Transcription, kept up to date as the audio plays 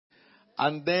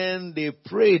And then they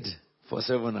prayed for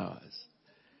 7 hours.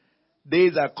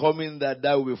 Days are coming that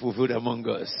will be fulfilled among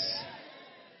us.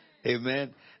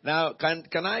 Amen. Now, can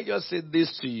I just say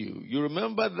this to you? You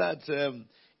remember that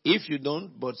if you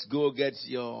don't, but go get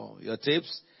your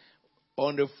tapes.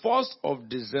 On the 1st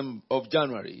of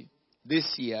January this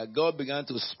year, God began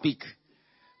to speak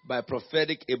by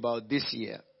prophetic about this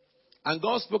year. And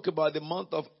God spoke about the month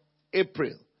of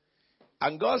April.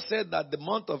 And God said that the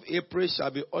month of April shall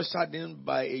be ushered in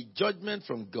by a judgment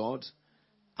from God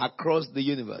across the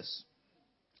universe.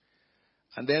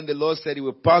 And then the Lord said he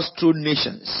will pass through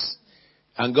nations.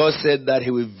 And God said that he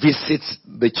will visit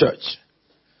the church.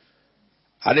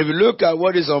 And if you look at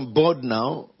what is on board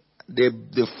now,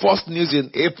 the first news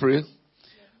in April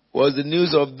was the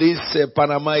news of this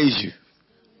Panama issue.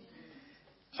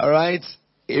 All right?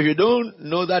 If you don't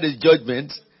know that is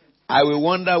judgment, I will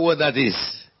wonder what that is.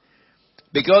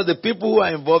 Because the people who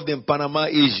are involved in Panama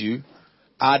issue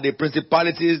are the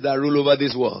principalities that rule over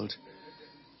this world.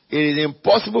 It is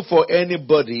impossible for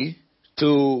anybody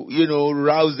to,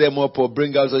 rouse them up or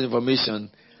bring out such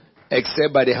information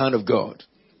except by the hand of God.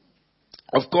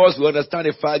 Of course, we understand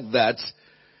the fact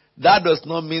that does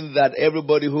not mean that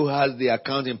everybody who has the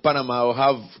account in Panama or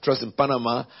have trust in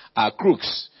Panama are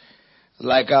crooks.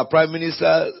 Like our Prime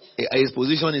Minister, his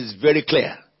position is very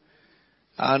clear.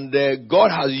 And God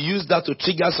has used that to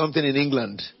trigger something in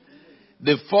England.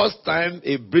 The first time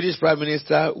a British Prime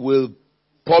Minister will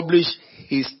publish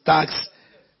his tax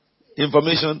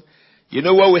information, you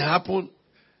know what will happen?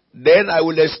 Then I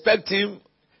will expect him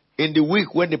in the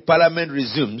week when the Parliament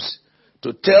resumes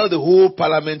to tell the whole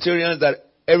parliamentarians that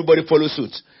everybody follow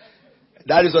suit.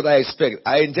 That is what I expect.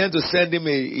 I intend to send him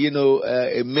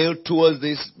a mail towards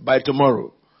this by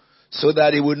tomorrow, so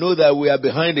that he will know that we are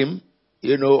behind him.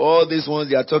 All these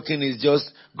ones they are talking is just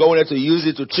God wanted to use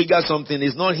it to trigger something.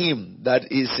 It's not him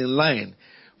that is in line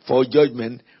for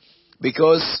judgment,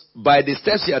 because by the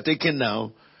steps he are taking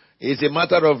now, it's a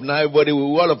matter of now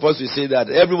all of us will say that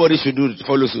everybody should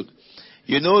follow suit.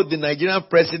 The Nigerian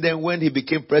president, when he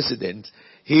became president,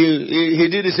 he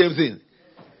did the same thing.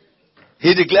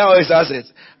 He declared all his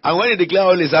assets. And when he declared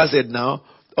all his assets now,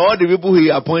 all the people he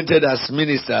appointed as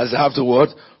ministers have to what?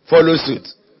 Follow suit.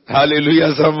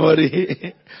 Hallelujah,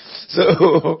 somebody.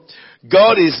 So,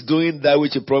 God is doing that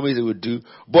which he promised he would do.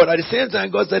 But at the same time,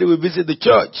 God said he will visit the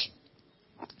church.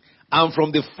 And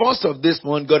from the first of this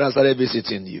month, God has started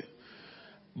visiting you.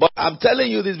 But I'm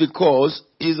telling you this because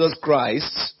Jesus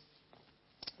Christ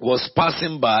was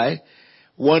passing by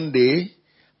one day,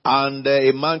 and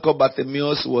a man called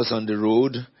Bartimaeus was on the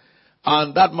road.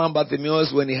 And that man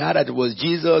Bartimaeus, when he heard that it was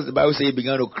Jesus, the Bible says he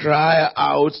began to cry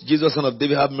out, "Jesus, Son of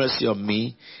David, have mercy on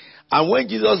me." And when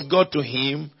Jesus got to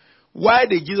him, why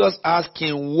did Jesus ask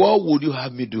him, "What would you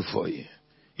have me do for you?"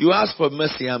 You ask for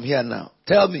mercy, I'm here now.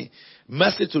 Tell me,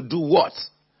 mercy to do what?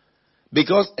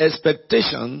 Because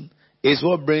expectation is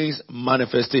what brings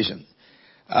manifestation.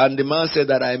 And the man said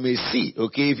that I may see.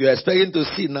 Okay, if you're expecting to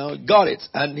see now, got it.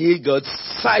 And he got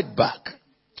sight back.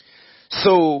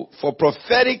 So for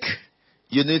prophetic,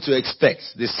 you need to expect.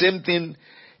 The same thing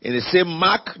in the same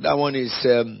Mark, that one is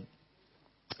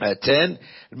 10.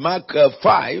 Mark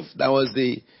 5, that was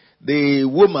the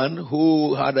woman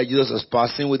who heard that Jesus was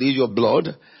passing with the issue of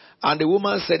blood. And the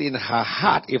woman said in her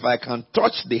heart, if I can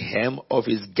touch the hem of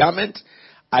his garment,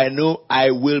 I know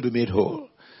I will be made whole.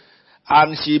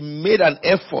 And she made an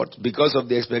effort because of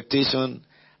the expectation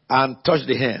and touched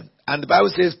the hem. And the Bible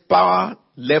says power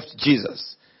left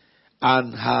Jesus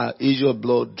and her issue of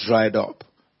blood dried up.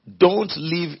 Don't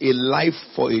live a life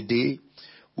for a day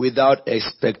without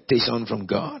expectation from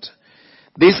God.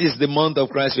 This is the month of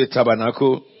Christ Faith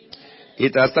Tabernacle.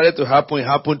 It has started to happen. It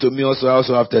happened to me also. I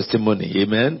also have testimony.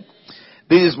 Amen.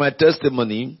 This is my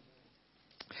testimony.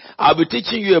 I'll be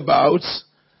teaching you about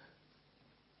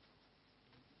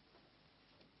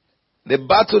the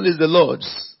battle is the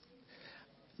Lord's.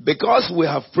 Because we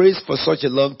have praised for such a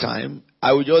long time,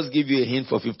 I will just give you a hint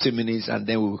for 15 minutes and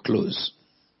then we will close.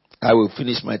 I will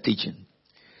finish my teaching.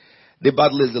 The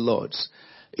battle is the Lord's.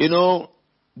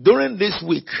 During this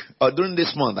week, or during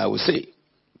this month, I will say,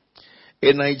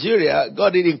 in Nigeria,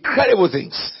 God did incredible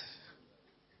things.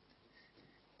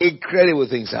 Incredible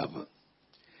things happen.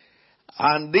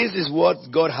 And this is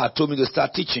what God had told me to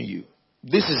start teaching you.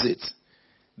 This is it.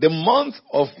 The month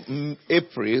of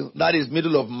April, that is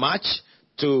middle of March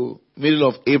to middle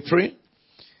of April,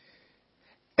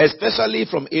 especially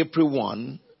from April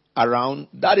 1 around,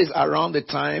 that is around the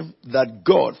time that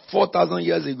God, 4,000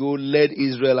 years ago, led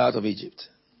Israel out of Egypt.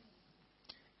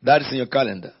 That is in your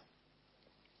calendar.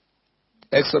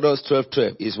 Exodus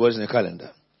 12:12 is what's in your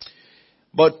calendar.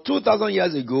 But 2,000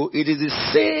 years ago, it is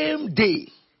the same day,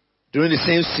 during the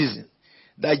same season,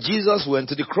 that Jesus went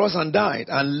to the cross and died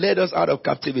and led us out of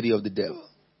captivity of the devil.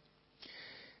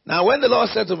 Now, when the Lord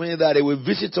said to me that He will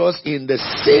visit us in the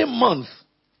same month,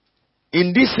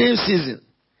 in this same season,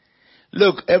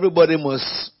 look, everybody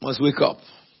must wake up.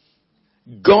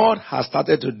 God has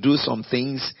started to do some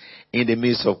things in the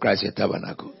midst of Christ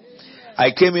Tabernacle.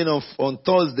 I came in on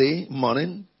Thursday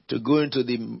morning to go into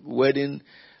the wedding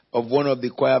of one of the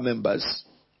choir members.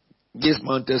 This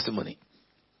man testimony.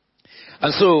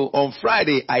 And so on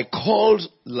Friday, I called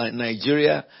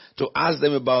Nigeria to ask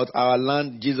them about our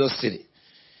land, Jesus City.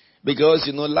 Because,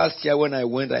 last year when I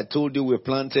went, I told you we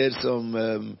planted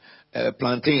some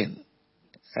plantain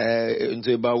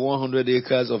into about 100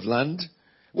 acres of land.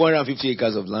 150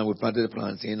 acres of land we planted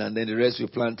plantain, and then the rest we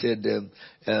planted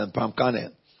palm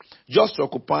kernel. Just to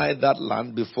occupy that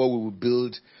land before we will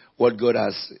build what God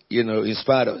has,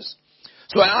 inspired us.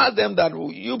 So I asked them that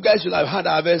you guys should have had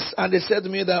harvest, and they said to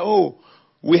me that,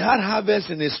 we had harvest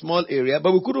in a small area,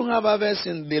 but we couldn't have harvest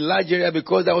in the large area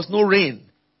because there was no rain.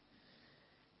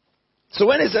 So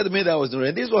when they said to me there was no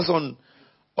rain, this was on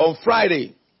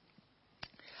Friday.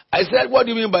 I said, what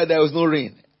do you mean by there was no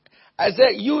rain? I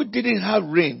said, you didn't have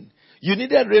rain. You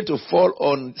needed rain to fall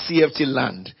on CFT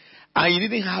land. And you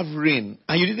didn't have rain.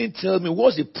 And you didn't tell me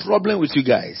what's the problem with you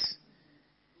guys.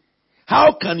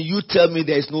 How can you tell me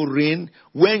there is no rain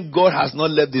when God has not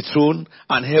left the throne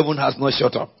and heaven has not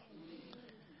shut up?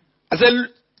 I said,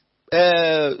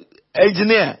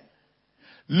 engineer,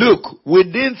 look,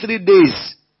 within 3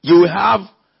 days, you will have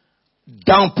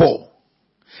downpour.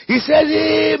 He said,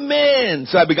 amen.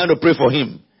 So I began to pray for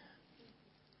him.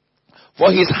 For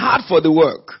his heart for the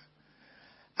work.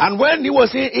 And when he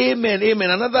was saying amen, amen,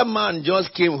 another man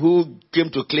just came who came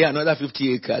to clear another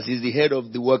 50 acres. He's the head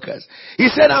of the workers. He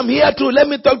said, I'm here too. Let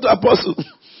me talk to Apostle.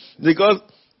 Because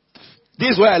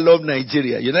this is why I love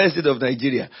Nigeria, United States of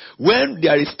Nigeria. When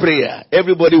there is prayer,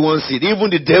 everybody wants it. Even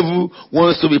the devil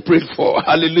wants to be prayed for.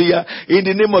 Hallelujah. In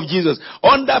the name of Jesus.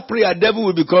 Under prayer, devil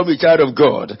will become a child of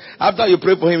God. After you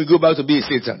pray for him, he go back to be a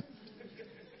Satan.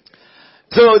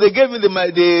 So they gave me the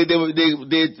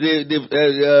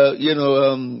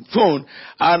phone,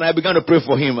 and I began to pray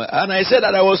for him. And I said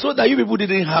that I was told that you people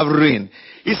didn't have rain.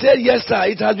 He said, yes sir,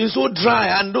 it has been so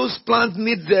dry and those plants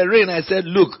need the rain. I said,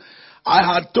 look, I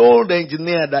had told the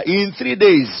engineer that in 3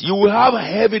 days you will have a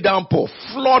heavy downpour,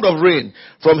 flood of rain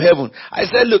from heaven. I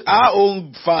said, look, our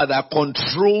own Father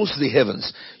controls the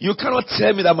heavens. You cannot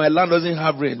tell me that my land doesn't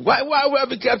have rain. Why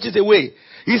have you kept it away?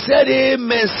 He said,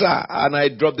 amen sir. And I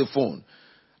dropped the phone.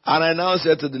 And I now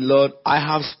said to the Lord, I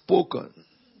have spoken.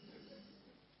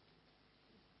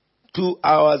 2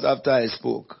 hours after I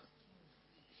spoke,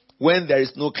 when there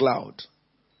is no cloud,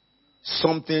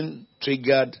 something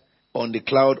triggered on the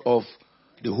cloud of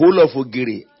the whole of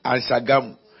Ogiri and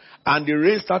Sagamu. And the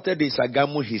rain started in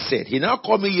Sagamu, he said. He now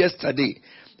called me yesterday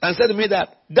and said to me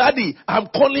that, Daddy, I'm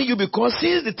calling you because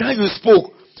since the time you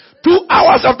spoke, 2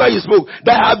 hours after you spoke,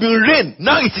 there have been rain.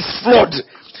 Now it is flood.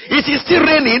 It is still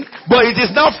raining, but it is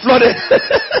now flooded.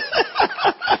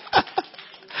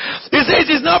 He said, it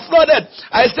is not flooded.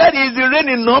 I said, is the rain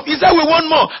enough? He said, we want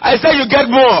more. I said, you get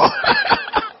more.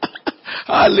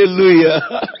 Hallelujah.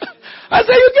 I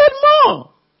said, you get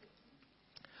more.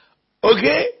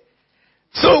 Okay?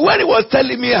 So when he was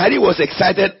telling me how he was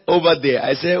excited over there,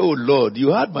 I said, oh Lord,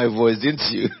 you heard my voice, didn't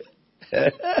you?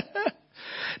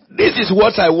 This is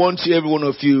what I want you, every one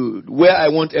of you, where I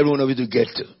want every one of you to get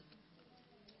to.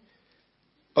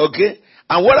 Okay?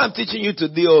 And what I'm teaching you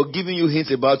today or giving you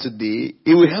hints about today,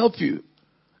 it will help you.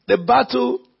 The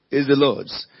battle is the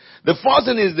Lord's. The first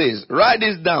thing is this. Write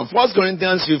this down. 1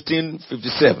 Corinthians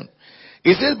 15:57.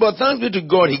 It says, but thanks be to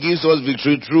God, He gives us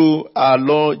victory through our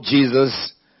Lord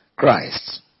Jesus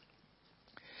Christ.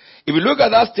 If you look at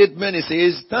that statement, it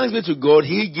says, thanks be to God,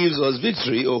 He gives us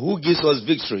victory, or who gives us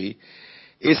victory.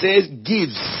 It says,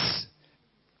 gives,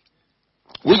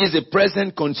 which is a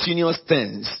present continuous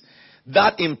tense.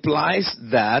 That implies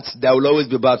that there will always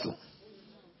be battle.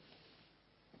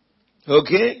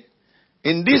 Okay?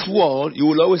 In this world, you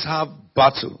will always have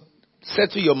battle.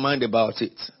 Settle your mind about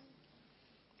it.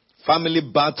 Family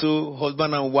battle,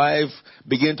 husband and wife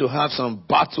begin to have some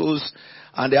battles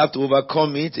and they have to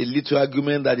overcome it. A little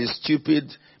argument that is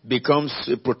stupid becomes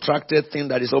a protracted thing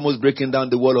that is almost breaking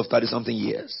down the wall of 30-something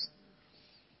years.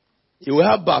 You will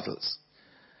have battles.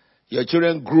 Your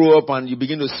children grow up and you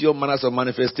begin to see all manners of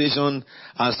manifestation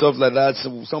and stuff like that.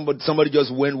 So somebody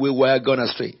just went wayward, gone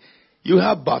astray. You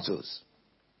have battles.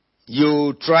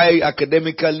 You try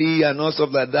academically and all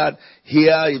stuff like that.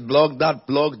 Here, you block, that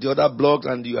block, the other block,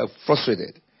 and you are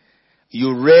frustrated.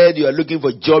 You read, you are looking for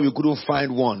a job, you couldn't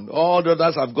find one. All the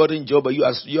others have gotten job, but you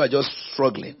are just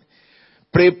struggling.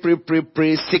 Pray,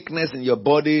 sickness in your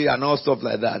body and all stuff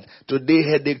like that. Today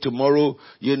headache, tomorrow,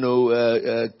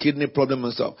 kidney problem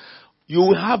and stuff. You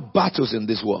will have battles in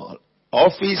this world.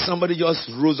 Office, somebody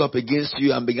just rose up against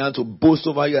you and began to boast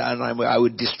over you, and I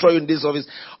will destroy you in this office.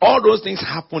 All those things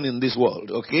happen in this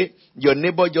world, okay? Your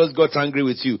neighbor just got angry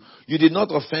with you. You did not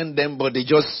offend them, but they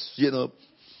just,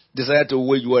 decided to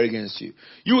wage war against you.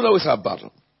 You will always have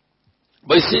battle.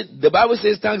 But you see, the Bible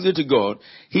says, thanks be to God,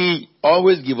 He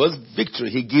always gives us victory.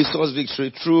 He gives us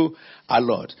victory through our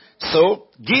Lord. So,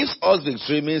 gives us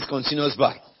victory means continuous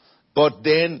battle. But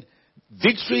then,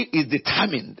 victory is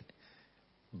determined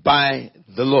by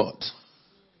the Lord.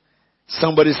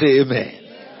 Somebody say amen.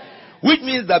 Which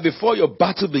means that before your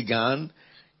battle began,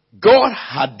 God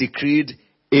had decreed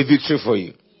a victory for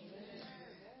you.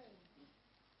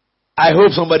 I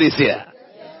hope somebody is here.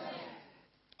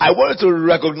 I want you to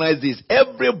recognize this.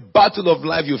 Every battle of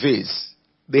life you face,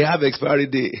 they have expiry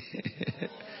day.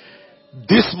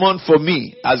 This month for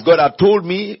me, as God had told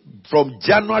me from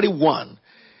January 1,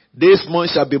 this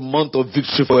month shall be a month of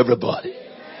victory for everybody.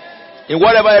 In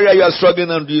whatever area you are struggling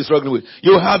with,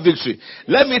 you have victory.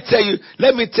 Let me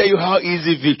tell you how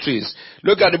easy victory is.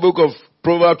 Look at the book of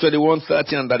Proverbs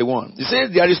 21:30 and 31. It says,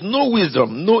 there is no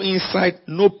wisdom, no insight,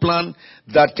 no plan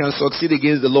that can succeed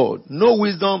against the Lord. No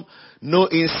wisdom, no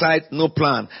insight, no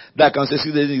plan that can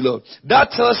succeed against the Lord.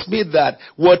 That tells me that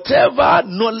whatever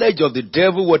knowledge of the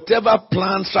devil, whatever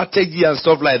plan, strategy and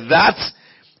stuff like that,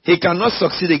 he cannot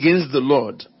succeed against the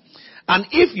Lord. And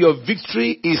if your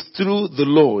victory is through the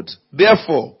Lord,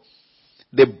 therefore,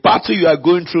 the battle you are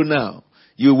going through now,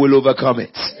 you will overcome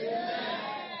it.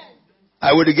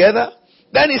 Are we together?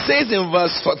 Then it says in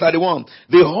verse 31,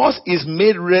 the horse is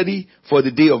made ready for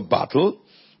the day of battle,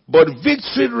 but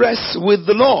victory rests with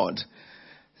the Lord.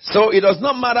 So it does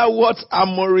not matter what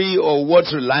armory or what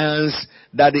reliance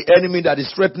that the enemy that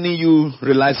is threatening you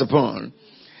relies upon.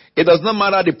 It does not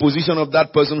matter the position of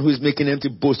that person who is making empty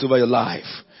boast over your life.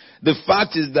 The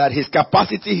fact is that his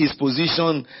capacity, his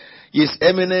position, his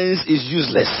eminence is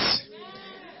useless.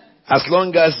 As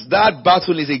long as that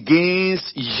battle is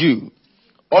against you.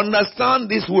 Understand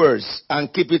these words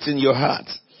and keep it in your heart.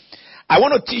 I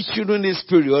want to teach you during this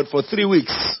period for 3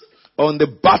 weeks on the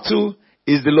battle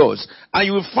is the Lord's. And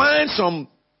you will find some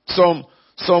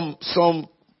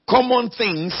common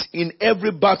things in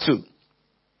every battle.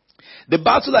 The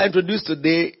battle I introduced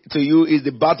today to you is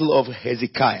the battle of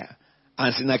Hezekiah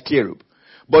and Sennacherib.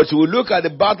 But you will look at the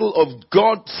battle of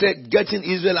God getting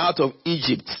Israel out of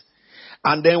Egypt.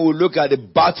 And then we'll look at the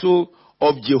battle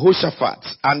of Jehoshaphat.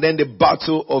 And then the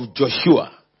battle of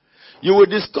Joshua. You will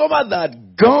discover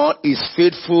that God is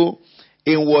faithful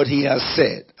in what He has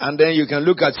said. And then you can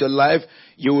look at your life.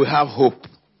 You will have hope.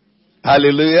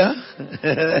 Hallelujah.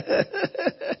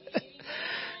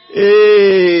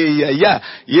 Hey, yeah.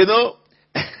 You know.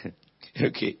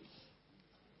 Okay.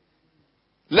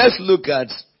 Let's look at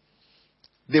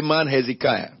the man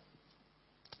Hezekiah.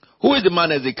 Who is the man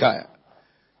Hezekiah?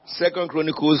 2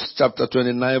 Chronicles chapter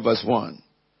 29 verse 1.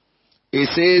 It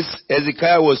says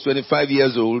Hezekiah was 25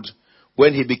 years old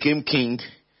when he became king,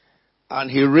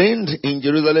 and he reigned in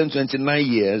Jerusalem 29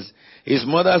 years. His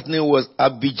mother's name was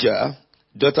Abijah,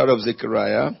 daughter of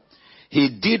Zechariah. He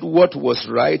did what was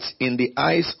right in the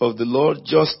eyes of the Lord,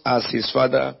 just as his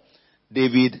father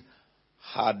David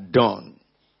had done.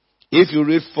 If you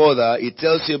read further, it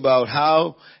tells you about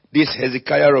how this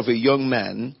Hezekiah of a young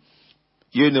man,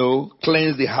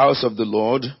 cleansed the house of the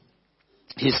Lord.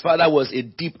 His father was a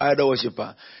deep idol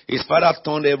worshiper. His father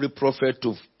turned every prophet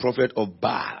to prophet of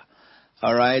Baal.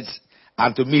 Alright?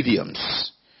 And to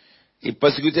mediums. He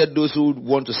persecuted those who would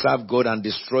want to serve God and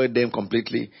destroyed them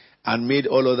completely, and made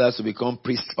all others to become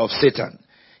priests of Satan.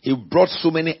 He brought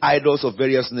so many idols of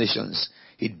various nations.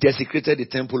 He desecrated the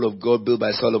temple of God built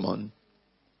by Solomon,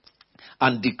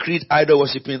 and decreed idol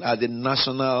worshipping as the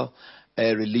national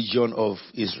religion of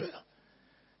Israel.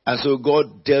 And so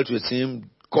God dealt with him,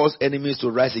 caused enemies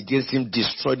to rise against him,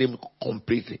 destroyed him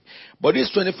completely. But this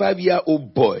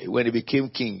 25-year-old boy, when he became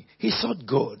king, he sought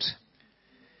God.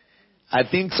 I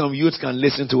think some youths can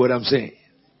listen to what I'm saying.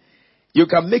 You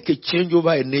can make a change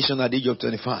over a nation at the age of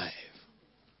 25.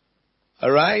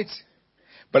 Alright?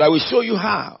 But I will show you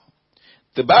how.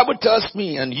 The Bible tells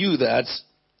me and you that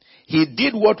he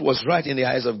did what was right in the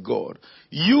eyes of God.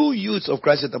 You youths of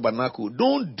Christ Tabernacle,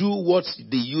 don't do what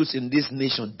the youths in this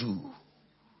nation do.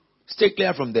 Stay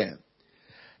clear from them.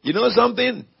 You know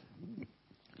something?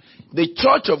 the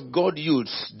Church of God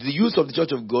youths, the youth of the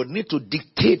Church of God need to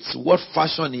dictate what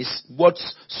fashion is, what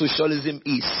socialism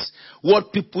is,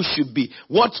 what people should be,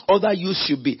 what other youth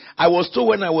should be. I was told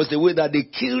when I was away that they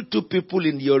killed 2 people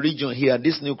in your region here,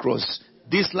 this New Cross,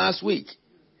 this last week.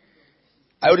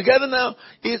 I would gather now,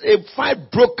 is a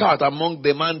fight broke out among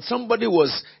them, and somebody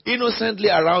was innocently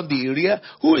around the area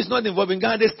who is not involved in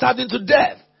Ghana. They stabbed him to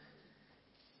death.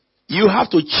 You have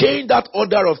to change that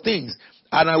order of things,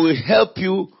 and I will help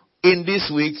you in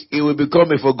this week. It will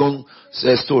become a forgotten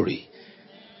story.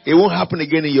 It won't happen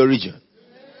again in your region.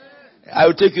 I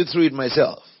will take you through it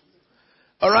myself.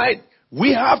 Alright?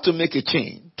 We have to make a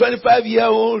change.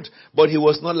 25-year-old, but he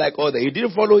was not like others. He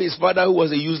didn't follow his father who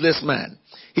was a useless man.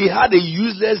 He had a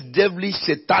useless, devilish,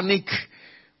 satanic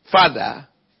father,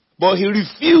 but he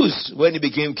refused when he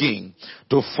became king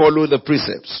to follow the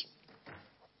precepts.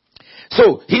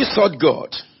 So, he sought God.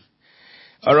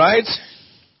 Alright?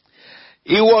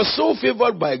 He was so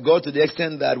favored by God to the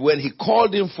extent that when he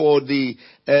called him for the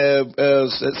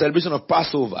celebration of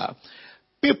Passover,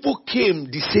 people came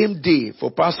the same day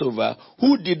for Passover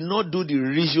who did not do the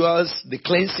rituals, the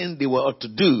cleansing they were ought to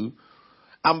do.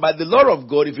 And by the law of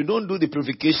God, if you don't do the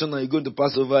purification and you go into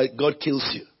Passover, God kills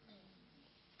you.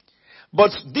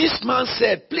 But this man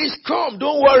said, please come,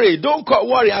 don't worry,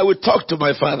 worry, I will talk to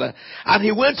my father. And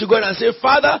he went to God and said,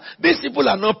 Father, these people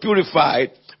are not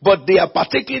purified, but they are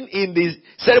partaking in the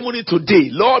ceremony today.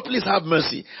 Lord, please have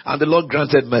mercy. And the Lord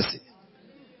granted mercy.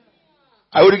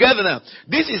 Are we together now?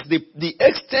 This is the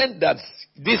extent that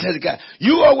this Hezekiah.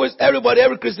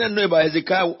 Every Christian know about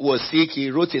Hezekiah was sick. He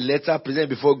wrote a letter, presented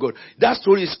before God. That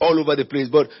story is all over the place.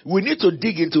 But we need to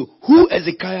dig into who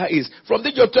Hezekiah is from the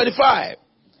age of 25.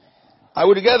 Are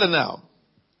we together now?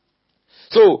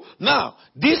 So, now,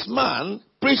 this man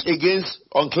preached against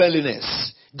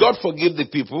uncleanliness. God forgive the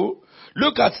people.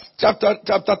 Look at chapter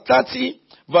 30.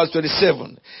 Verse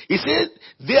 27. He said,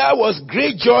 there was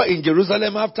great joy in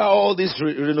Jerusalem after all this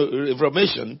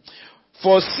reformation.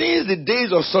 For since the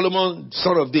days of Solomon,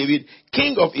 son of David,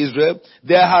 king of Israel,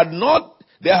 there had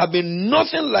been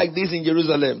nothing like this in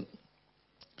Jerusalem.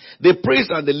 The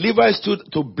priests and the Levites stood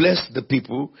to bless the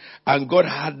people, and God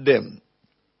heard them.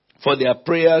 For their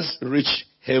prayers reached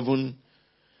heaven,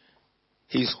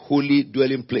 his holy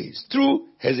dwelling place, through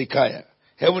Hezekiah.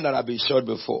 Heaven that had been shut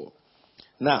before.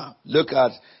 Now, look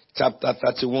at chapter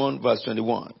 31, verse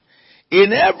 21.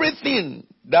 In everything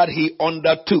that he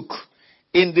undertook,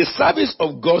 in the service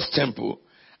of God's temple,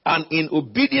 and in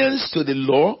obedience to the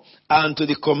law and to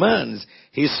the commands,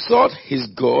 he sought his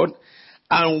God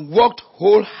and worked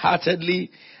wholeheartedly,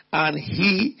 and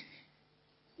he,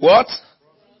 what?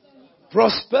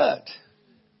 Prospered.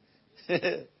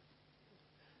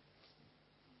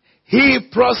 He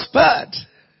prospered.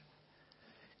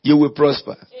 You will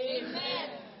prosper. Amen.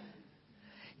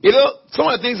 You know, some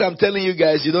of the things I'm telling you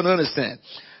guys, you don't understand.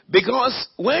 Because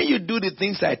when you do the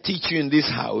things I teach you in this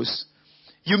house,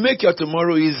 you make your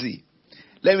tomorrow easy.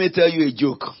 Let me tell you a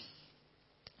joke.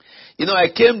 You know, I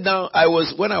came down,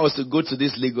 when I was to go to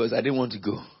this Lagos, I didn't want to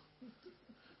go.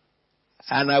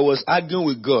 And I was arguing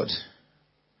with God.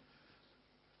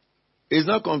 It's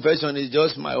not confession, it's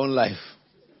just my own life.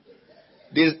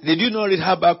 Did you not read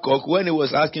Habakkuk when he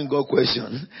was asking God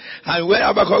questions? And when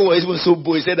Habakkuk was even so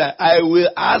bold, he said that I will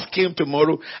ask him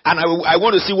tomorrow and I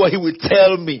want to see what he will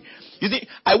tell me. You see,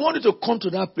 I wanted to come to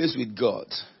that place with God.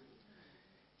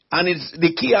 And it's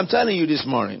the key I'm telling you this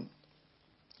morning.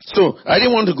 So, I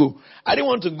didn't want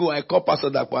to go. I called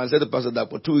Pastor Dapo and said to Pastor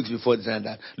Dapo 2 weeks before the time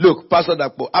that, look, Pastor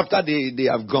Dapo, after they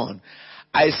have gone,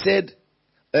 I said,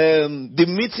 the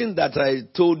meeting that I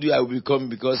told you I will be coming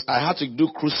because I had to do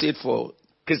crusade for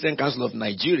Christian Council of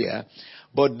Nigeria,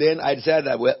 but then I decided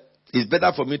that, well, it's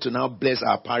better for me to now bless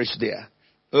our parish there.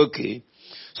 Okay.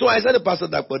 So I said to Pastor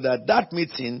Dapo that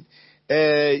meeting,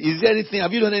 is there anything,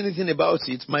 have you done anything about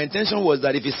it? My intention was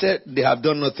that if he said they have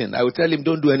done nothing, I would tell him,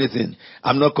 don't do anything.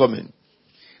 I'm not coming.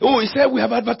 Oh, he said, we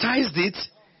have advertised it.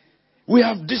 We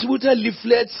have distributed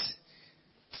leaflets.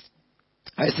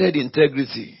 I said,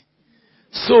 integrity.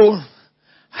 So,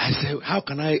 I said, how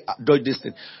can I dodge this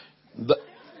thing?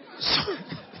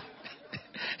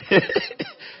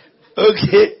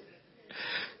 Okay.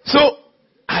 So,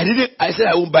 I said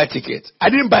I won't buy ticket. I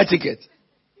didn't buy ticket.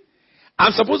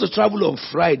 I'm supposed to travel on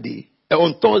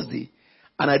on Thursday,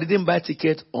 and I didn't buy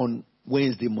ticket on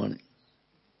Wednesday morning.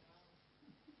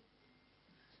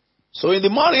 So in the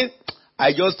morning,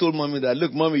 I just told mommy that,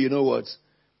 look, mommy, you know what?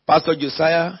 Pastor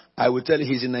Josiah, I will tell him,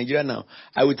 he's in Nigeria now.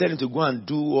 I will tell him to go and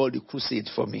do all the crusade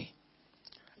for me.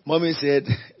 Mommy said,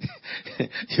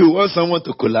 you want someone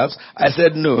to collapse? I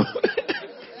said, no.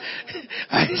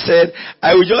 I said,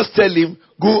 I will just tell him,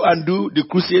 go and do the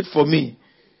crusade for me.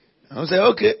 I said,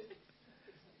 okay.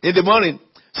 In the morning.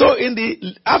 So in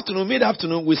the afternoon,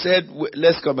 mid-afternoon, we said,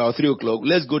 let's come about 3 o'clock.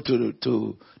 Let's go to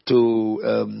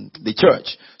the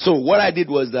church. So what I did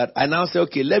was that I now said,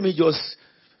 okay, let me just,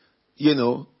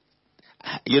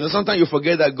 sometimes you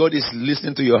forget that God is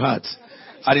listening to your heart.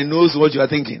 And He knows what you are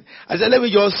thinking. I said, let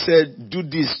me just do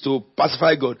this to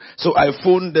pacify God. So I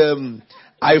phoned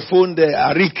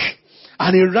Arik.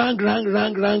 And he rang.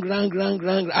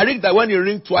 Arik, that when you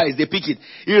ring twice, they pick it.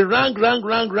 He rang to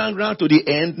the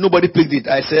end. Nobody picked it.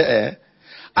 I said,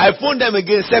 I phoned them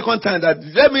again, second time, that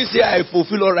let me say I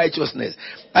fulfill all righteousness.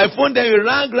 I phoned them, he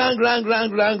rang.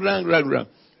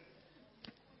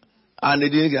 And they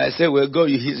didn't. I said, well, God,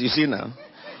 you see now.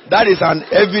 That is an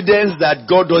evidence that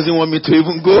God doesn't want me to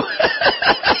even go.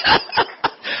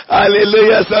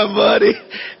 Hallelujah, somebody.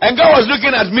 And God was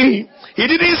looking at me. He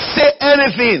didn't say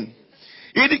anything.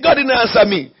 God didn't answer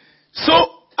me. So,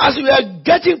 as we are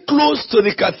getting close to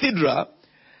the cathedral,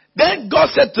 then God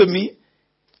said to me,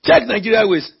 check Nigeria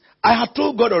Airways. I had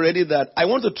told God already that I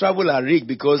want to travel Arik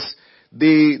because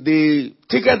the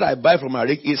ticket I buy from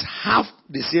Arik is half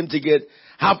the same ticket,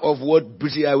 half of what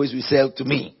British Airways will sell to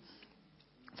me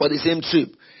for the same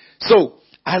trip. So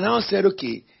I now said,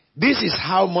 okay, this is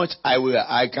how much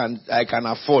I can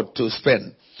afford to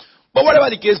spend. But whatever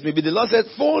the case may be, the Lord said,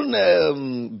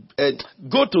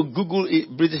 go to Google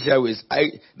British Airways.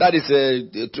 That is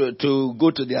to go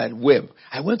to their web.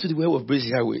 I went to the web of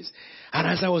British Airways. And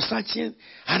as I was searching,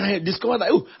 and I discovered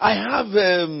that, I have,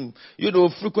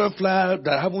 frequent flyer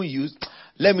that I haven't used.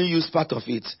 Let me use part of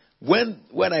it.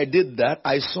 When I did that,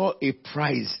 I saw a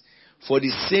price for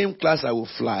the same class I will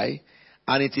fly,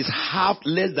 and it is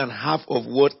less than half of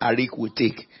what Arik will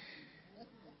take.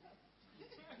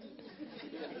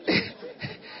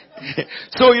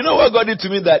 So you know what God did to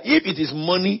me? That if it is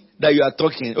money that you are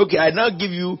talking, okay, I now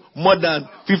give you more than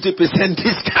 50%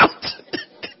 discount.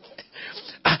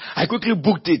 I quickly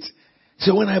booked it.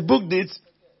 So when I booked it,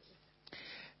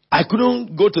 I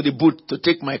couldn't go to the booth to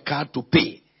take my card to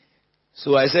pay.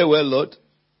 So I said, well, Lord,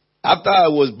 after I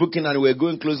was booking and we were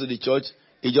going close to the church,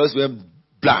 it just went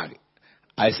blank.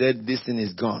 I said, this thing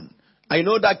is gone. I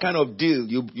know that kind of deal.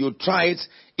 You try it.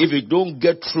 If you don't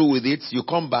get through with it, you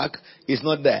come back. It's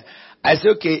not there. I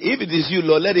said, okay, if it is you,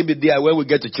 Lord, let it be there when we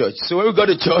get to church. So when we got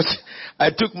to church,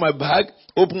 I took my bag,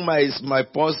 opened my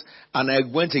purse, and I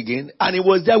went again. And it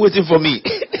was there waiting for me.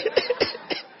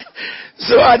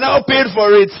 So I now paid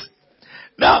for it.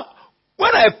 Now,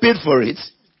 when I paid for it,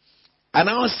 I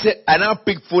now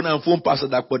pick phone and phone Pastor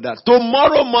Dakpoda.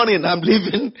 Tomorrow morning, I'm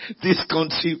leaving this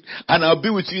country and I'll be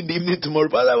with you in the evening tomorrow.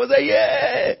 Pastor was like,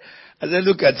 yeah. I said,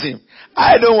 look at him.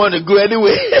 I don't want to go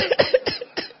anyway.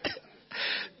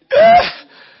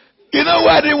 You know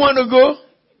why I didn't want to go?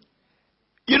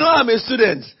 You know, I'm a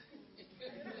student.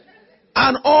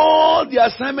 And all the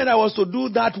assignment I was to do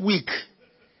that week,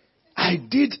 I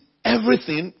did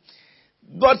everything.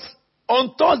 But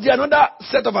on Thursday, another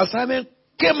set of assignment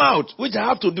came out, which I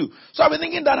have to do. So I've been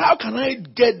thinking that how can I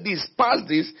get this, pass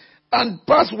this, and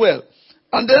pass well?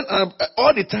 And then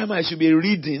all the time I should be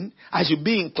reading, I should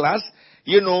be in class.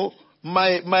 I'll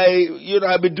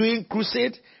be doing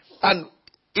crusade, and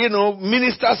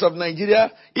ministers of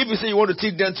Nigeria. If you say you want to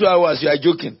teach them 2 hours, you are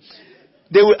joking.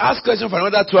 They will ask questions for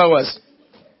another 2 hours.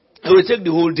 It will take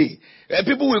the whole day.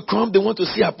 People will come, they want to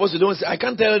see Apostle. They want to say, I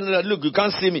can't tell them that, look, you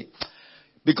can't see me.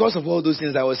 Because of all those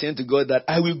things, I was saying to God that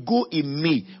I will go in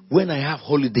May when I have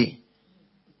holiday.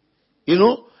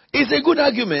 It's a good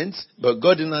argument, but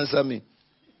God didn't answer me.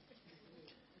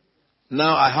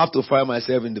 Now I have to find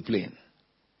myself in the plane.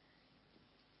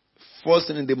 First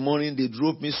thing in the morning, they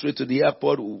drove me straight to the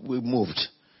airport. We moved.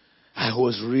 I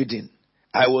was reading.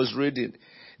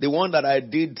 The one that I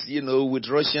did, with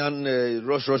Russian,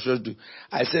 Rush.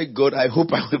 I said, God, I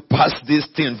hope I will pass this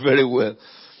thing very well.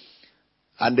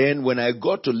 And then when I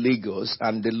got to Lagos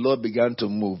and the Lord began to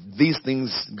move, these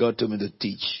things God told me to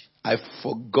teach. I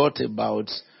forgot about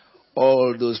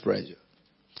all those pressure.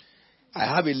 I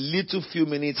have a little few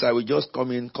minutes. I will just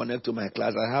come in, connect to my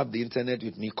class. I have the internet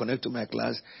with me, connect to my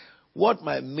class. What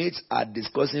my mates are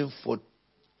discussing for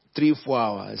 3-4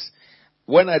 hours.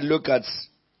 When I look at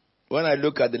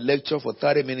the lecture for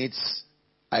 30 minutes,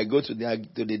 I go to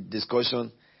the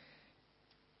discussion.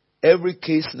 Every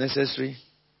case necessary.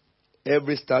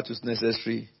 Every status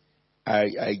necessary,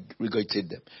 I regurgitate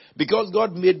them. Because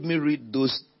God made me read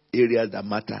those areas that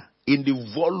matter in the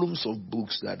volumes of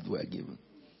books that were given.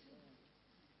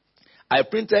 I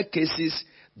printed cases.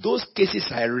 Those cases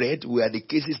I read were the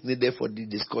cases needed for the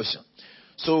discussion.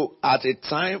 So at a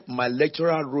time, my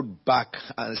lecturer wrote back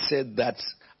and said that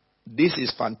This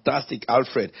is fantastic,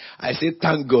 Alfred. I said,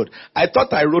 thank God. I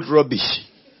thought I wrote rubbish.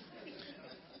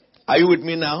 Are you with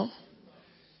me now?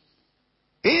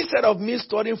 Instead of me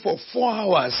studying for 4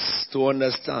 hours to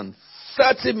understand,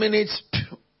 30 minutes,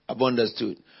 I've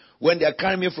understood. When they are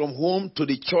carrying me from home to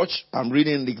the church, I'm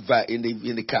reading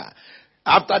in the car.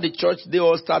 After the church, they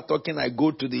all start talking. I go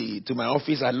to my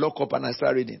office, I lock up and I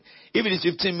start reading. If it is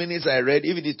 15 minutes, I read.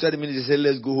 If it is 30 minutes, they say,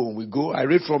 let's go home. We go. I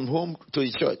read from home to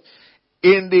the church.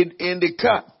 In the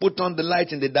car, put on the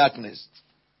light in the darkness.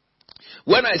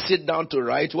 When I sit down to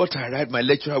write, what I write, my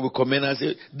lecturer will come in and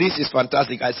say, this is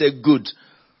fantastic. I say, good.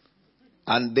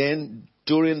 And then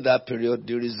during that period,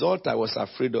 the result I was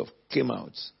afraid of came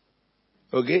out.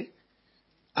 Okay?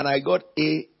 And I got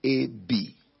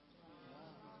AAB.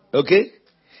 Okay?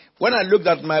 When I looked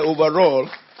at my overall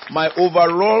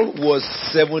was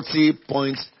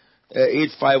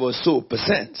 70.85 or so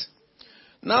percent.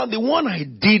 Now the one I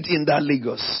did in that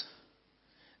Lagos,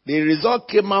 the result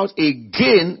came out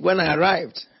again when I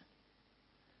arrived.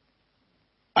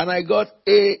 And I got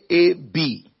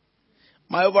AAB.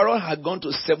 My overall had gone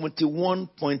to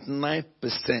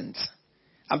 71.9%.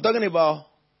 I'm talking about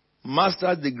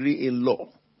master's degree in law.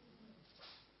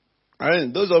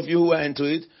 And those of you who are into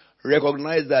it,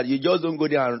 recognize that you just don't go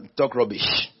there and talk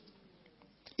rubbish.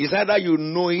 It's either you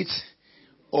know it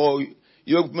or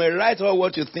you may write all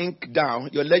what you think down.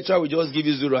 Your lecturer will just give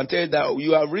you 0 and tell you that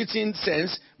you have written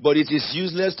sense, but it is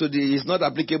useless it's not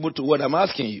applicable to what I'm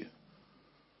asking you.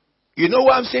 You know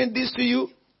why I'm saying this to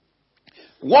you?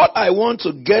 What I want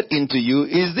to get into you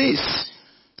is this.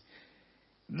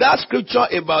 That scripture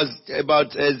about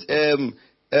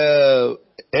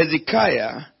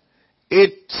Hezekiah,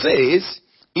 it says,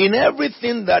 in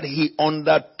everything that he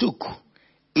undertook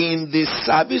in the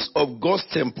service of God's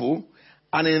temple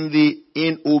and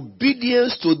in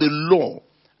obedience to the law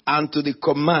and to the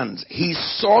commands, he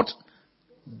sought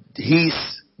his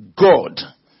God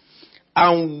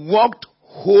and walked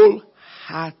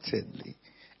wholeheartedly.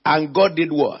 And God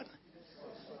did what?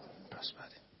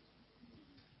 Prospered him.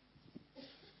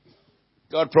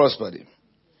 God prospered him.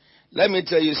 Let me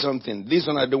tell you something. This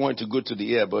one I don't want to go to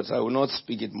the air, but I will not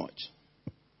speak it much.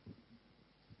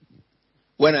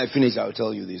 When I finish, I'll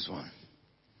tell you this one.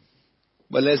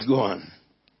 But let's go on.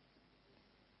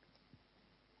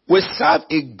 We serve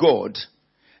a God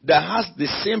that has the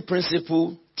same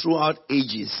principle throughout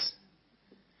ages.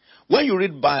 When you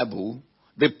read Bible,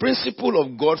 the principle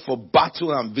of God for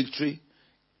battle and victory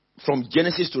from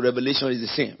Genesis to Revelation is the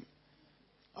same.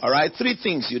 Alright, 3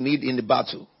 things you need in the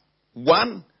battle.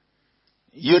 1,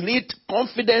 you need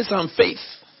confidence and faith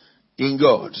in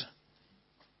God.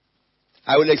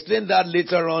 I will explain that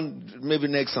later on, maybe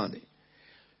next Sunday.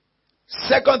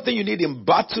 Second thing you need in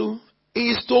battle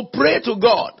is to pray to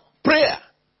God. Prayer.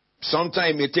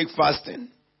 Sometimes it may take fasting.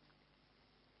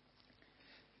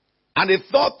 And the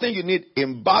third thing you need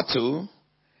in battle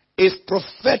is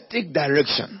prophetic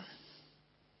direction.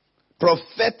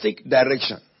 Prophetic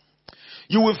direction.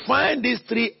 You will find these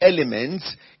 3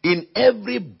 elements in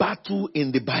every battle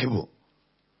in the Bible.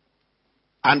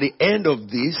 And the end of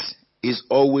this is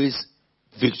always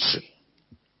victory.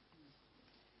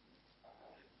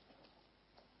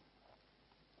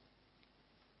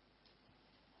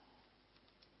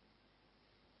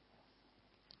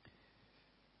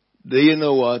 Do you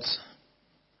know what?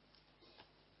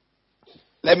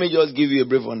 Let me just give you a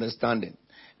brief understanding.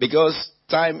 Because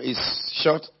time is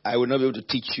short, I will not be able to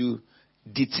teach you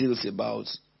details about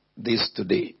this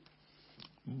today.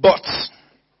 But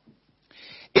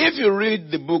if you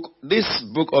read this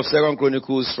book of 2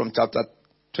 Chronicles from chapter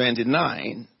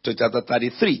 29 to chapter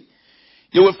 33,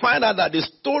 you will find out that the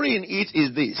story in it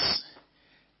is this.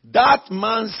 That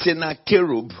man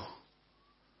Sennacherib,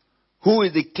 who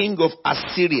is the king of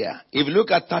Assyria, if you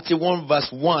look at 31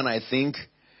 verse 1, I think,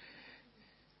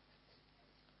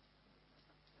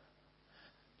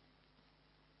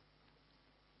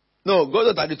 no, go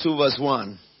to 32 verse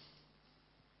 1.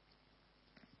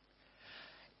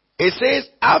 It says,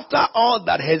 after all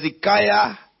that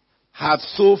Hezekiah had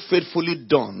so faithfully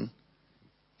done,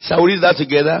 shall we read that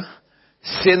together?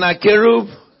 Sennacherib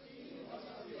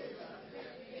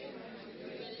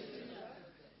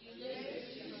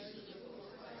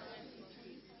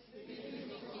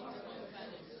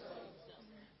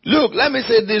Look, let me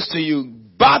say this to you.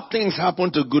 Bad things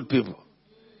happen to good people.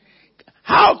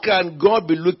 How can God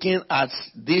be looking at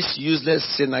this useless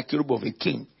Sennacherib of a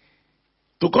king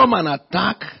to come and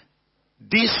attack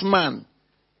this man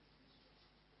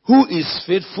who is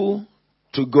faithful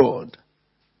to God?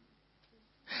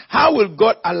 How will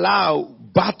God allow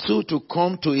battle to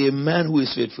come to a man who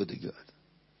is faithful to God?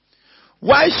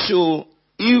 Why should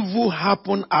evil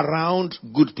happen around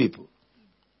good people.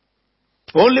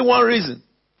 For only one reason.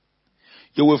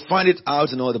 You will find it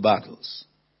out in all the battles.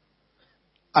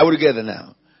 I will get there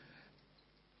now.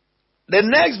 The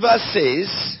next verse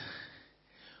says,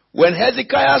 when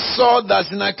Hezekiah saw that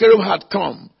Sennacherib had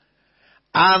come,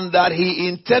 and that he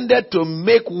intended to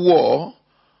make war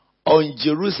on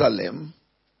Jerusalem,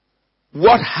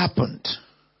 what happened?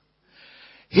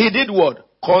 He did what?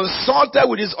 Consulted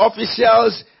with his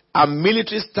officials and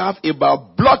military staff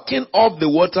about blocking off the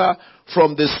water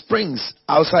from the springs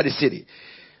outside the city.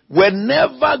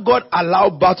 Whenever God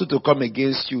allows battle to come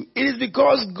against you, it is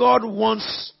because God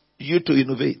wants you to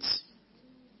innovate.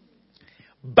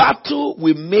 Battle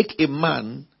will make a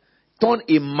man turn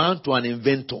a man to an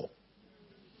inventor.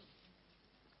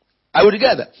 Are we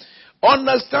together?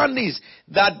 Understand this,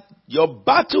 that your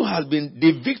battle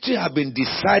the victory has been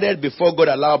decided before God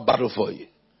allowed battle for you.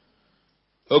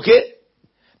 Okay?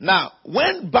 Now,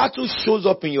 when battle shows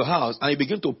up in your house and you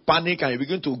begin to panic and you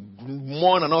begin to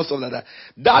mourn and all stuff like that,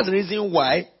 that's the reason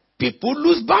why people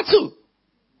lose battle.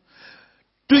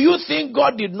 Do you think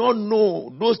God did not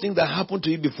know those things that happened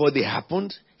to you before they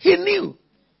happened? He knew.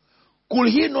 Could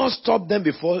he not stop them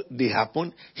before they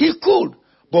happened? He could.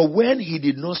 But when he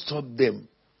did not stop them,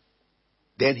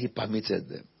 then he permitted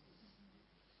them.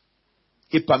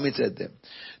 He permitted them.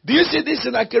 Do you see this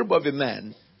Sennacherib of a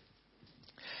man?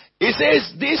 It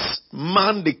says this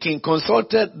man, the king,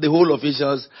 consulted the whole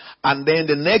officials, and then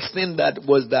the next thing that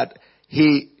was that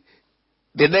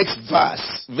the next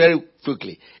verse, very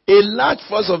quickly, a large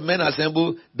force of men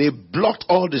assembled, they blocked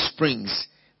all the springs.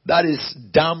 That is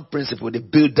dam principle, they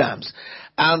build dams.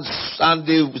 And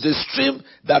the stream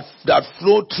that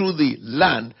flowed through the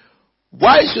land.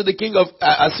 Why should the king of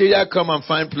Assyria come and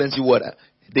find plenty water?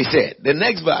 They said. The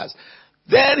next verse.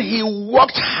 Then he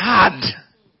worked hard.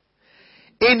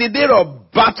 In the day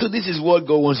of battle, this is what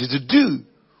God wants you to do.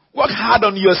 Work hard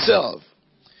on yourself.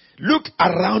 Look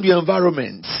around your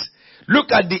environment.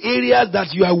 Look at the areas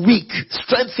that you are weak.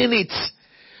 Strengthen it.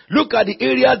 Look at the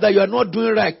areas that you are not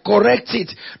doing right. Correct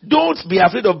it. Don't be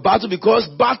afraid of battle, because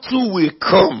battle will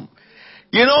come.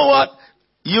 You know what?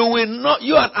 You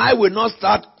and I will not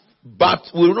stop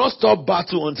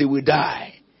battle until we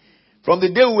die. From the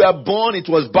day we were born, it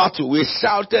was battle. We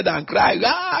shouted and cried,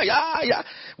 yeah.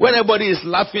 When everybody is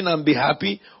laughing and be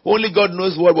happy, only God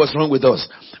knows what was wrong with us.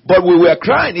 But we were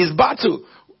crying, it's battle.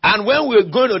 And when we're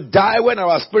going to die, when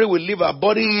our spirit will leave our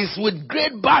body, it's with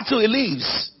great battle it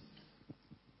leaves.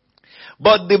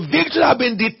 But the victory has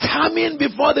been determined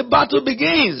before the battle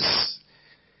begins.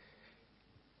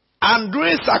 And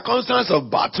during circumstances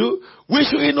of battle, we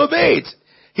should innovate.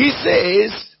 He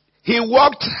says he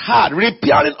worked hard,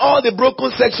 repairing all the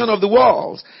broken sections of the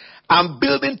walls and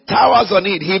building towers on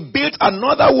it. He built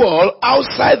another wall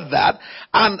outside that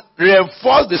and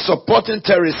reinforced the supporting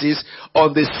terraces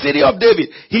on the city of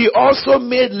David. He also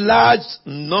made large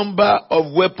number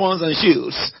of weapons and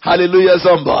shields. Hallelujah,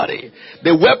 somebody.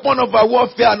 The weapon of our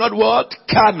warfare are not what?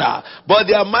 Carnal. But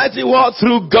they are mighty war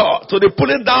through God. So they're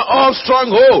pulling down all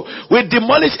strongholds. We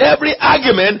demolish every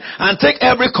argument and take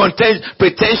every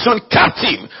pretension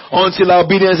captive until our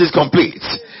obedience is complete.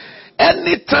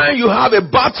 Anytime you have a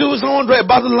battle, someone draw a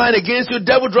battle line against you,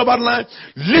 devil draw a battle line,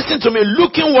 listen to me,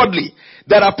 look inwardly.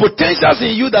 There are potentials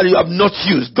in you that you have not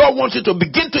used. God wants you to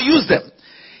begin to use them.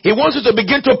 He wants you to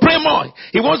begin to pray more.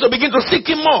 He wants to begin to seek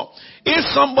Him more. If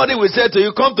somebody will say to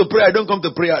you, come to prayer, I don't come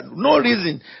to prayer, no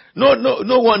reason, no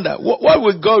wonder. What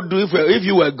would God do if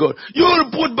you were God? You will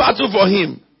put battle for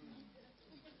Him.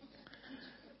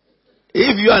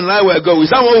 If you and I were God,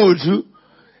 someone would do.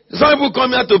 Some people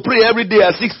come here to pray every day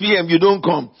at 6 p.m. You don't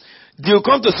come. You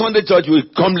come to Sunday church, you will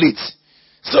come late.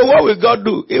 So what will God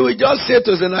do? He will just say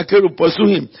to Sennacherib, pursue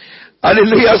him.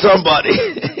 Hallelujah, somebody.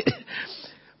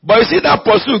 But you see that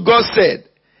pursuit God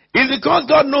said. It's because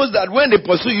God knows that when they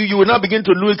pursue you, you will not begin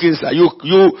to look inside. You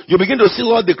begin to see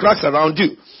all the cracks around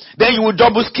you. Then you will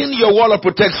double skin your wall of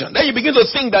protection. Then you begin to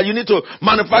think that you need to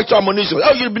manufacture ammunition.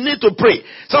 Oh, you need to pray.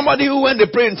 Somebody who, when they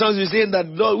pray in tongues, is saying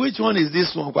that, Lord, which one is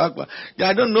this one?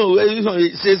 I don't know. Which one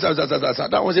says that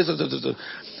one says so.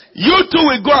 You too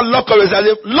will go and lock up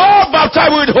yourself. Lord,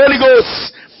 baptize me with Holy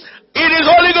Ghost. It is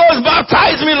Holy Ghost.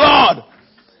 Baptize me, Lord.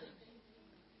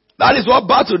 That is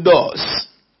what battle does.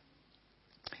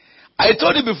 I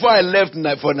told you before I left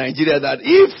for Nigeria that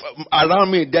if around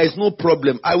me there is no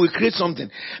problem, I will create something.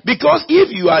 Because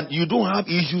if you don't have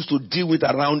issues to deal with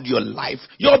around your life,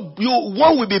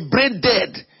 one will be brain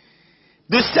dead.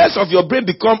 The cells of your brain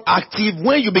become active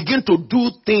when you begin to do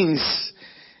things.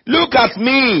 Look at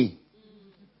me.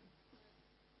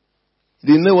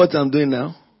 Do you know what I'm doing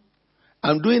now?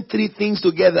 I'm doing 3 things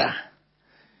together.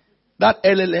 that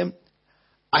LLM,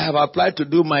 I have applied to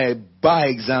do my bar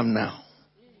exam now.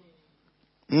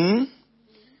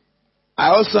 I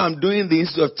also am doing the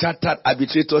Institute of Chartered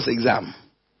Arbitrators exam.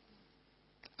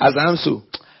 As I am so.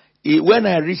 When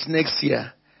I reach next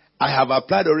year, I have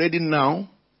applied already now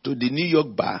to the New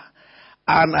York bar.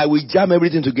 And I will jam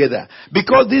everything together.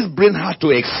 Because this brain had to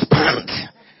expand.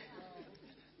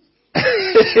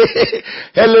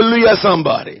 Hallelujah,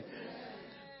 somebody.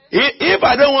 If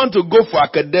I don't want to go for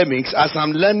academics, as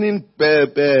I'm learning,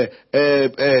 what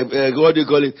do you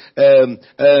call it,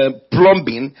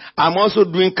 plumbing, I'm also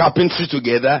doing carpentry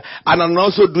together, and I'm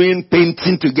also doing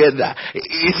painting together.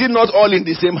 Is it not all in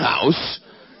the same house?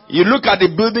 You look at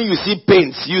the building, you see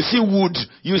paints, you see wood,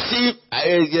 you see,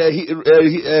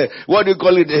 what do you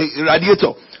call it,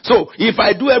 radiator. So, if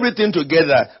I do everything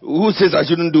together, who says I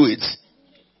shouldn't do it?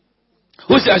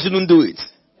 Who says I shouldn't do it?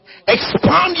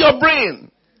 Expand your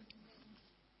brain.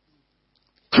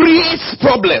 Create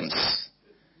problems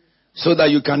so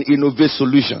that you can innovate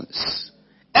solutions.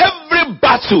 Every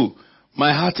battle,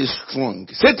 my heart is strong.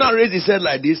 Satan raised his head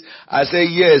like this. I say,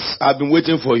 yes, I've been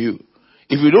waiting for you.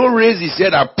 If you don't raise his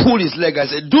head, I pull his leg. I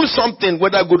say, do something,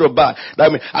 whether good or bad. I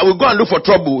mean, I will go and look for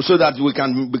trouble so that we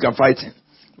can fight.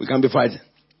 We can be fighting.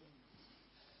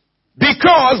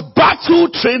 Because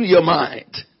battle train your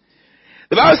mind.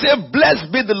 The Bible says, blessed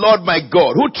be the Lord my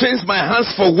God, who trains my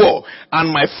hands for war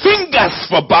and my fingers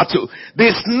for battle.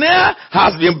 The snare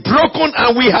has been broken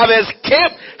and we have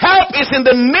escaped. Help is in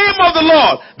the name of the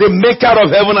Lord, the maker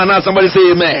of heaven and earth. Somebody say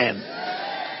amen.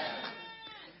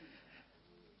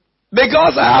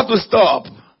 Because I have to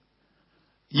stop.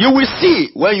 You will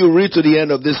see when you read to the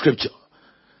end of this scripture.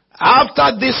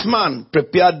 After this man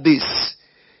prepared this,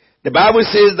 the Bible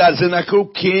says that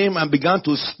Sennacherib came and began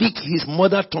to speak his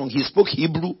mother tongue. He spoke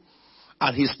Hebrew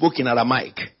and he spoke in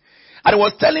Aramaic. And he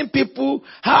was telling people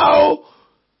how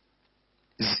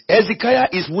Hezekiah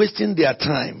is wasting their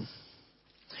time.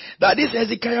 That this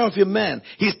Hezekiah of a man,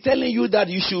 he's telling you that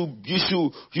you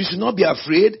should not be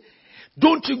afraid.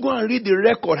 Don't you go and read the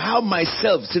record how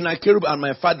myself, Sennacherib, and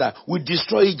my father will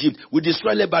destroy Egypt, will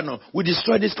destroy Lebanon, will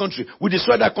destroy this country, will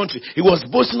destroy that country. He was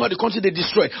boasting all the country they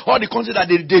destroyed, all the country that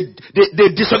they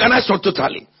disorganized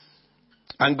totally.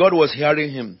 And God was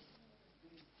hearing him.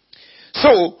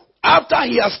 So, after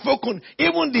he had spoken,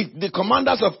 even the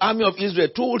commanders of army of Israel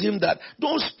told him that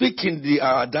don't speak in the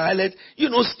dialect.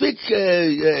 Speak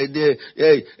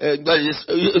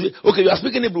okay, you are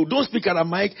speaking Hebrew. Don't speak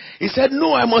Aramaic. He said,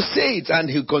 no, I must say it. And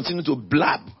he continued to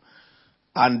blab.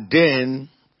 And then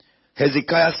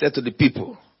Hezekiah said to the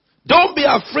people, don't be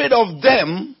afraid of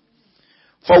them,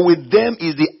 for with them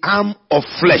is the arm of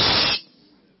flesh.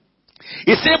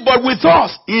 He said, but with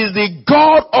us is the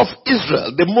God of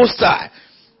Israel, the Most High.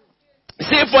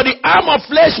 Say, for the arm of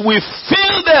flesh will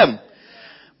fail them,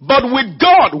 but with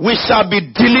God we shall be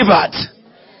delivered.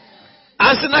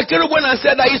 And Sennacherib went and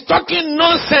said that he's talking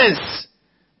nonsense.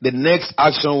 The next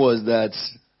action was that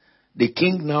the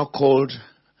king now called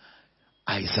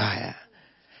Isaiah.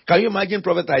 Can you imagine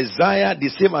Prophet Isaiah, the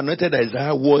same anointed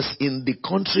Isaiah, was in the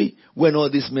country when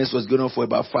all this mess was going on for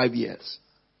about 5 years.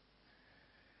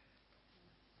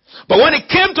 But when it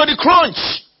came to the crunch,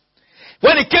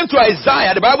 when it came to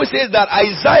Isaiah, the Bible says that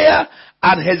Isaiah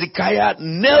and Hezekiah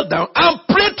knelt down and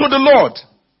prayed to the Lord.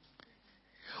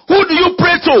 Who do you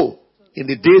pray to in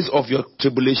the days of your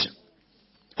tribulation?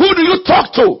 Who do you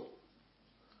talk to?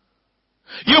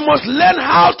 You must learn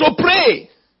how to pray.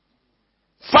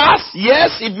 Fast,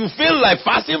 yes, if you feel like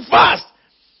fasting, fast.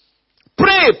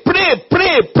 Pray,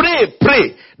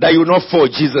 that you will not fall,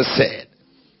 Jesus said.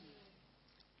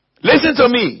 Listen to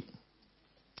me.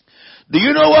 Do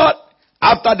you know what?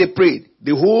 After they prayed,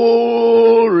 the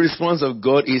whole response of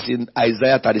God is in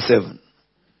Isaiah 37.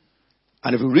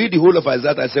 And if you read the whole of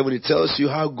Isaiah 37, it tells you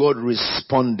how God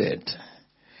responded.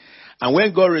 And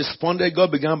when God responded, God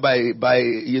began by a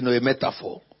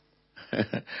metaphor.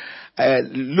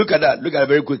 Look at that. Look at it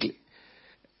very quickly.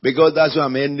 Because that's why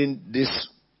I'm ending this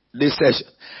session.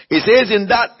 It says in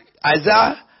that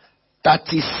Isaiah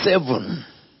 37.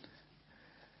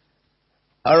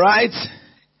 Alright?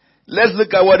 Let's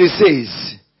look at what it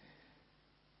says.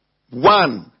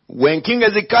 1. When King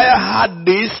Hezekiah had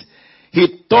this,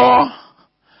 he tore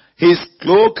his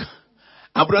cloak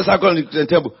and put a sackcloth on the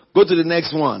table. Go to the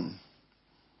next one.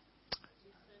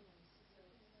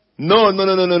 No.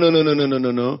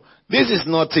 This is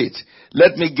not it.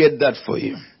 Let me get that for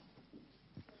you.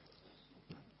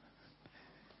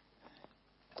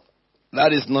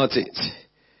 That is not it.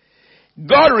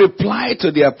 God replied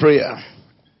to their prayer.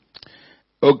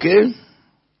 Okay?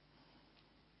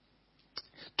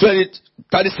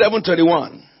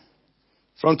 37:21.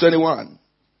 From 21.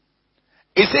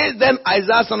 It says, then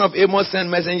Isaiah son of Amos sent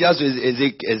messengers to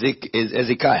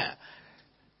Ezekiah.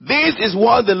 This is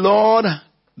what the Lord,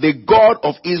 the God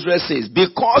of Israel says.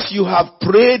 Because you have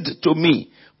prayed to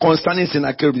me concerning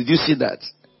Sennacherib. Did you see that?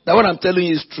 That what I'm telling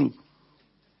you is true.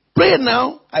 Pray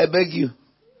now, I beg you.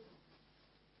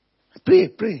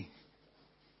 Pray.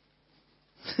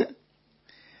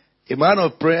 A man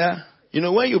of prayer,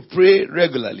 when you pray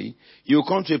regularly, you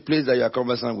come to a place that you are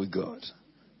conversant with God.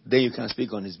 Then you can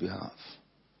speak on his behalf.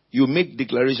 You make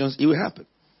declarations, it will happen.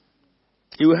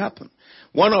 It will happen.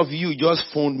 One of you just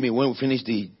phoned me when we finished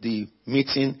the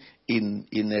meeting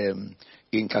in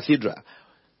Cathedral.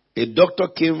 A doctor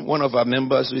came, one of our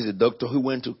members who is a doctor who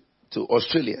went to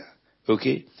Australia.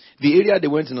 Okay? The area they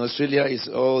went in Australia is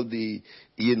all the,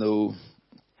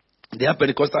 they have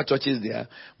Pentecostal churches there,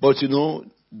 but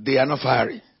they are not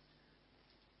fiery.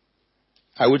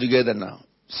 Are we together now?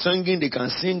 Singing, they can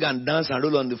sing and dance and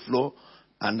roll on the floor,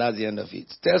 and that's the end of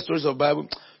it. Tell stories of Bible.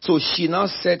 So she now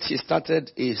said she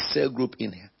started a cell group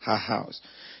in her house.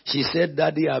 She said,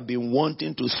 Daddy, I've been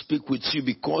wanting to speak with you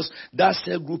because that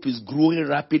cell group is growing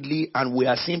rapidly and we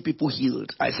are seeing people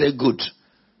healed. I said, good.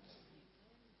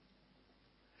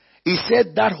 He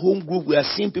said that home group, we are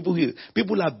seeing people healed.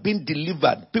 People have been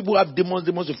delivered. People have demons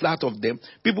to fly out of them.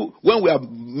 People, when we are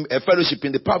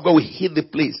fellowshipping, the power of God will hit the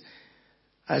place.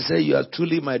 I said, you are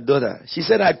truly my daughter. She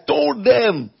said, I told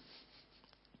them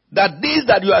that this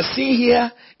that you are seeing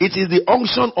here, it is the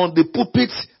unction on the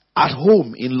pulpit at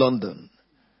home in London.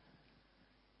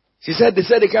 She said,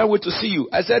 they can't wait to see you.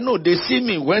 I said, no, they see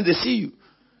me when they see you.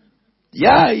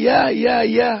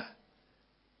 Yeah.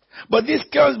 But this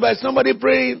comes by somebody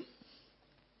praying.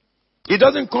 It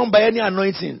doesn't come by any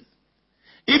anointing.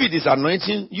 If it is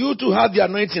anointing, you too have the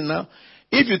anointing now.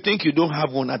 If you think you don't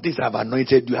have one, at least I've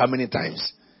anointed you how many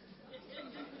times?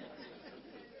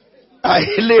 I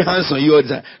lay hands on you all the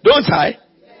time. Don't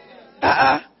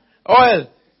I? Oil.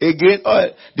 Again,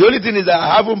 oil. The only thing is that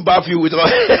I haven't bathed you with oil.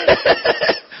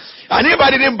 And if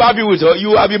I didn't bath you with oil,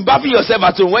 you have been bathing yourself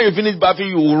at home. When you finish bathing,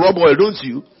 you will rub oil, don't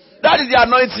you? That is the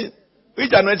anointing.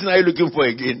 Which anointing are you looking for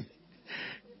again?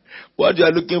 What you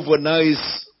are looking for now is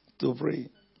to pray.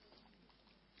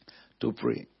 To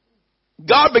pray.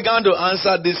 God began to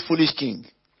answer this foolish king.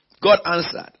 God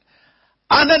answered.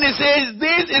 And then he says,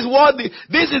 this is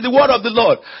the word of the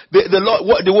Lord.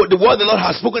 The word the Lord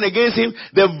has spoken against him.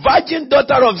 The virgin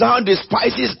daughter of Zion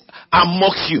despises and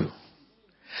mocks you.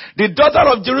 The daughter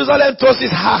of Jerusalem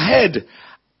tosses her head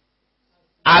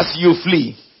as you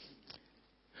flee.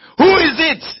 Who is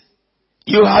it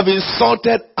you have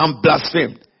insulted and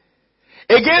blasphemed?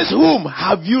 Against whom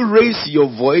have you raised your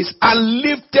voice and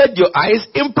lifted your eyes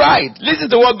in pride? Listen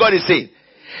to what God is saying.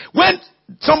 When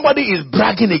somebody is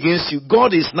bragging against you,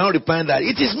 God is now replying that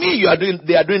it is me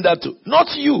they are doing that to, not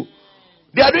you.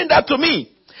 They are doing that to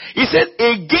me. He said,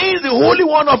 against the Holy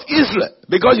One of Israel,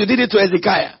 because you did it to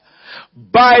Ezekiah.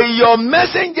 By your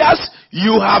messengers,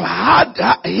 you have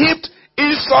heaped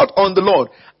insult on the Lord.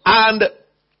 And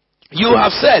you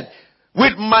have said,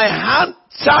 with my hand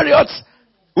chariots,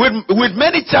 with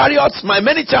many chariots, my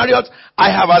many chariots,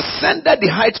 I have ascended the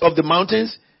heights of the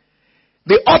mountains,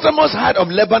 the uttermost height of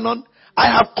Lebanon. I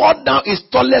have cut down its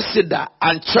tallest cedar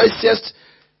and choicest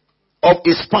of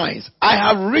its pines. I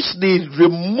have reached the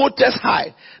remotest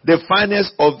height, the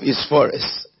finest of its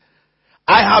forests.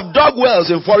 I have dug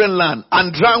wells in foreign land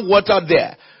and drank water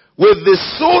there. With the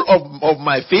sole of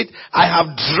my feet, I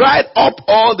have dried up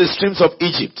all the streams of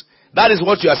Egypt. That is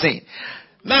what you are saying.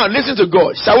 Now listen to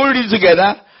God. Shall we read it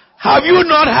together? Have you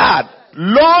not heard?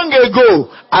 Long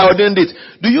ago, I ordained it.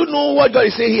 Do you know what God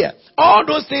is saying here? All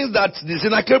those things that the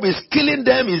Sennacherib is killing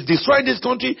them, is destroying this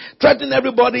country, threatening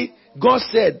everybody. God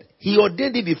said he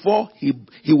ordained it before he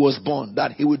was born,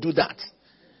 that he will do that.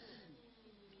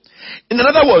 In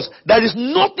other words, there is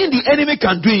nothing the enemy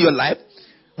can do in your life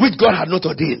which God had not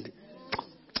ordained.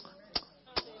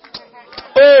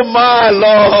 Oh my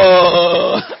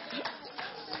Lord.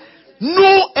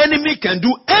 No enemy can do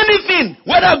anything,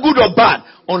 whether good or bad,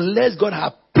 unless God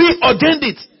has preordained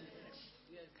it.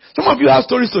 Some of you have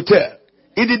stories to tell.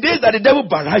 In the days that the devil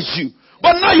barraged you.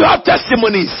 But now you have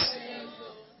testimonies.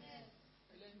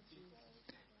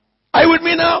 Are you with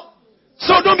me now?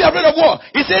 So don't be afraid of war.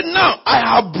 He said, now I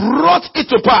have brought it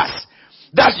to pass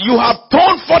that you have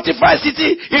turned fortified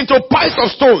city into piles of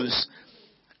stones.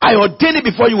 I ordained it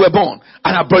before you were born,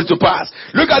 and I brought it to pass.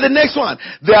 Look at the next one.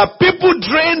 There are people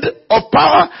drained of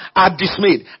power, are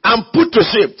dismayed, and put to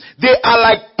shame. They are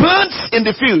like plants in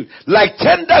the field, like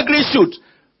tender green shoots,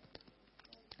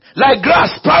 like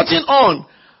grass sprouting on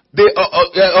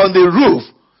the roof,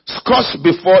 scorched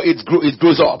before it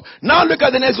grows up. Now look at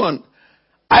the next one.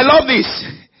 I love this.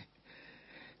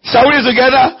 Shall we read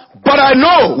together? But I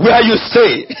know where you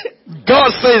stay.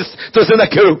 God says to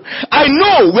Sennacherib, I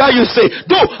know where you stay.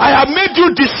 Though I have made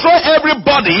you destroy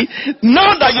everybody,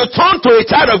 now that you turn to a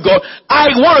child of God,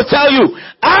 I want to tell you,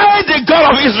 I, the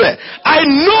God of Israel, I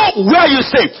know where you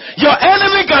stay. Your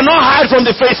enemy cannot hide from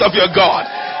the face of your God.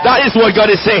 That is what God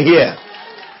is saying here.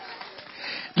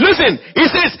 Listen, he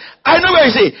says, I know where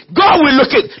you stay. God will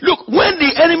look. When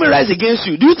the enemy rises against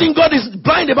you, do you think God is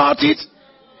blind about it?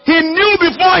 He knew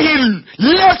before he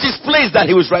left his place that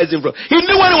he was rising from. He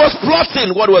knew when he was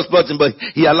plotting what he was plotting, but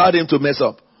he allowed him to mess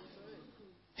up.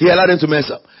 He allowed him to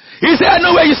mess up. He said, I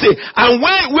know where you stay. And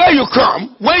when you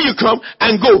come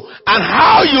and go, and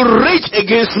how you rage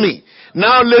against me.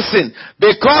 Now listen,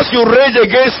 because you rage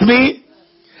against me,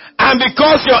 and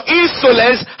because your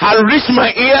insolence has reached my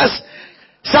ears,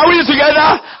 shall we together?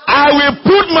 I will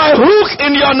put my hook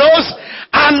in your nose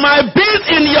and my bit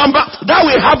in your mouth. That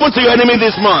will happen to your enemy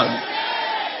this month.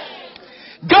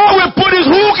 God will put his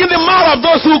hook in the mouth of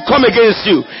those who come against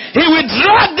you. He will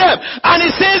drag them. And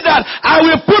he says that I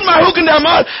will put my hook in their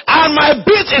mouth and my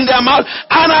bit in their mouth,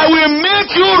 and I will make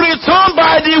you return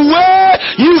by the way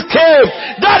you came.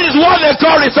 That is what they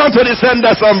call return to the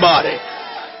sender, somebody.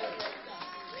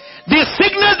 The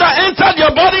sickness that entered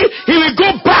your body, he will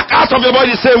go back out of your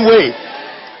body the same way.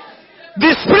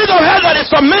 The spirit of hell that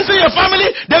is tormenting your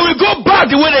family, they will go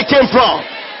back the way they came from.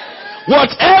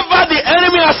 Whatever the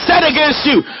enemy has said against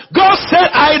you, God said,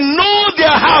 I know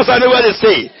their house, I know where they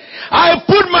stay. I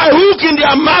put my hook in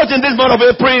their mouth in this month of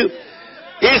April.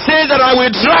 He says that I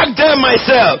will drag them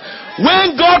myself.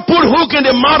 When God put hook in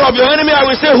the mouth of your enemy, I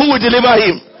will say, who will deliver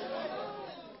him?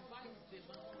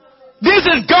 This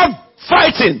is God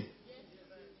fighting.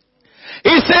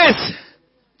 He says,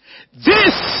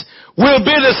 this will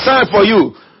be the sign for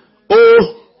you, oh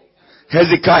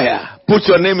Hezekiah. Put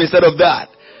your name instead of that.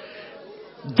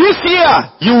 This year,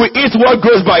 you will eat what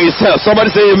grows by itself. Somebody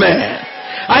say amen.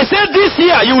 I said this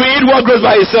year, you will eat what grows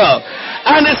by itself.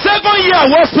 And the second year,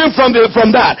 what springs from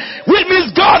that? Which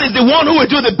means God is the one who will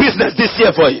do the business this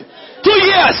year for you. 2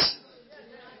 years,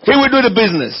 he will do the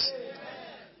business.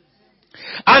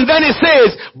 And then he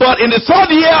says, but in the third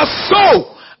year,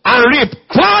 sow and reap,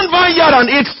 plant vineyard and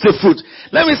eat the fruit.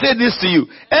 Let me say this to you.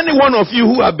 Any one of you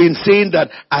who have been saying that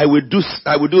I will do this,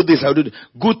 I will do this,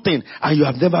 good thing, and you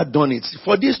have never done it.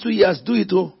 For these 2 years, do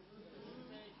it, oh.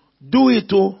 Do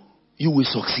it, oh. You will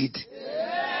succeed.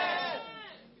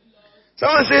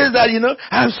 Someone says that,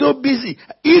 I'm so busy.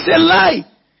 It's a lie.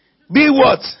 Be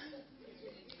what?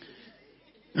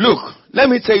 Look, let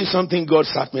me tell you something God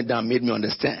sat me down, made me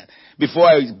understand. Before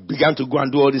I began to go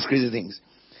and do all these crazy things.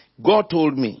 God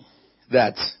told me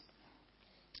that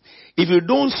if you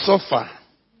don't suffer,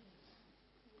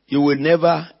 you will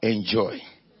never enjoy.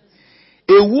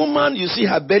 A woman, you see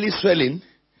her belly swelling,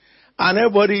 and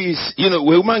everybody is, when a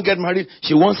woman get married,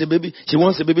 she wants a baby,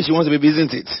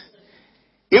 isn't it?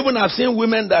 Even I've seen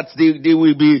women that they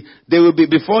will be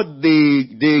before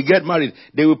they get married,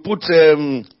 they will put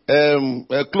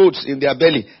clothes in their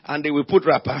belly, and they will put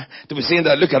wrapper to be saying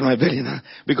that, look at my belly now,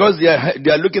 because they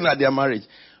are looking at their marriage.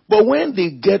 But when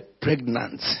they get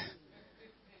pregnant,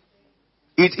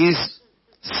 it is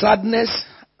sadness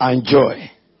and joy.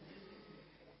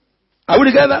 Are we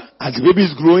together? As the baby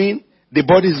is growing, the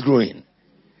body is growing.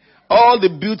 All the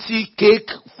beauty cake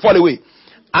fall away.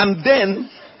 And then,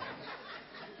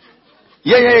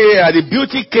 the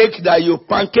beauty cake that you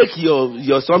pancake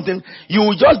your something, you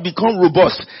will just become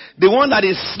robust. The one that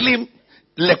is slim,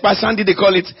 Lepasandi they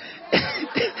call it.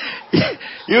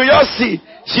 You just see,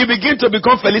 she begin to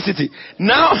become Felicity.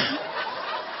 Now,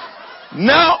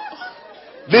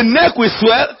 the neck will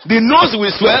swell, the nose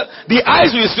will swell, the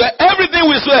eyes will swell, everything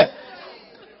will swell.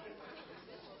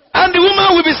 And the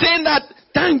woman will be saying that,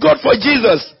 thank God for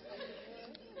Jesus.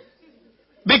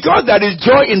 Because there is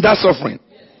joy in that suffering.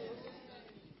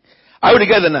 Are we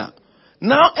together now?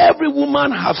 Now every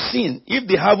woman have seen, if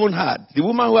they haven't had, the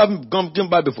woman who haven't given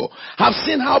birth before, have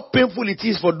seen how painful it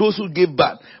is for those who give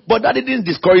birth. But that didn't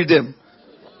discourage them.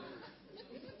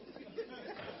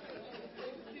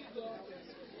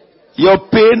 Your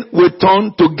pain will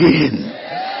turn to gain.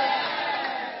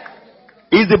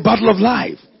 It's the battle of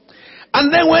life.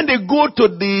 And then when they go to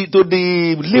the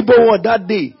labor ward that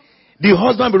day, the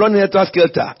husband will be running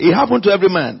helter-skelter. It happened to every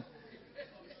man.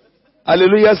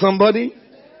 Hallelujah, somebody.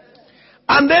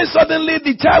 And then suddenly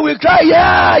the child will cry,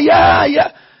 yeah.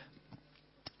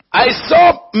 I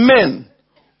saw men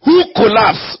who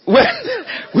collapsed when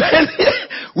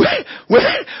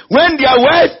their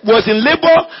wife was in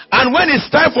labor, and when it's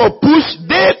time for push,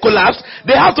 they collapsed.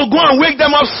 They have to go and wake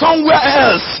them up somewhere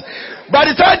else. By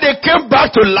the time they came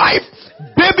back to life,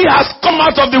 Baby has come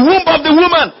out of the womb of the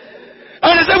woman.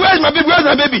 And they say, where's my baby? Where's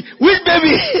my baby? Which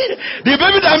baby? The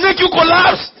baby that make you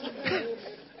collapse.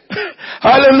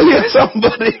 Hallelujah,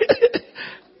 somebody.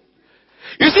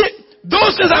 You see,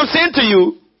 those things I'm saying to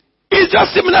you is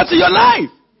just similar to your life.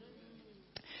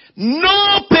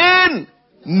 No pain,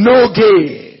 no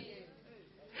gain.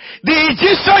 The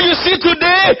Egyptian you see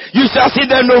today, you shall see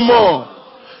them no more.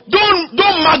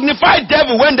 Don't magnify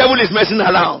devil when devil is messing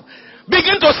around.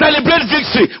 Begin to celebrate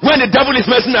victory when the devil is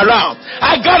messing around.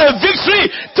 I got a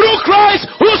victory through Christ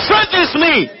who strengthens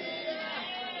me.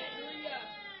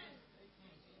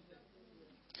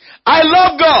 I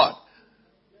love God.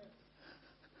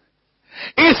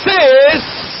 It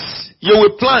says you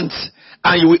will plant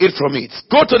and you will eat from it.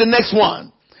 Go to the next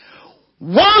one.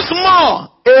 Once more,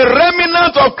 a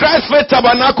remnant of Christ's faith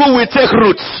tabernacle will take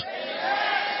root.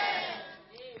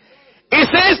 It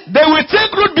says they will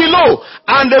take root below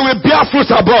and they will bear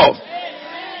fruit above.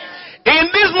 In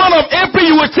this month of April,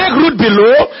 you will take root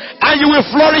below and you will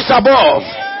flourish above.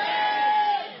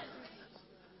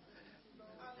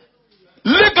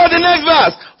 Look at the next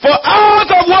verse. For out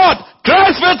of what?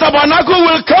 Christ's faith tabernacle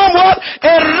will come what?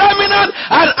 A remnant,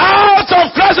 and out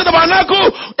of Christ's tabernacle,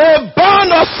 a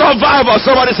band of survivors.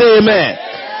 Somebody say amen.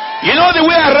 You know the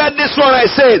way I read this one, I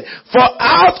said, for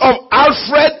out of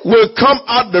Alfred will come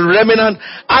out the remnant,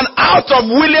 and out of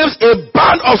Williams a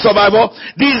band of survivors.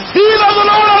 The zeal of the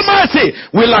Lord Almighty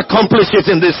will accomplish it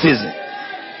in this season.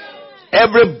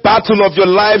 Every battle of your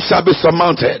life shall be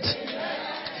surmounted.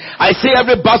 I say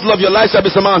every battle of your life shall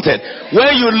be surmounted.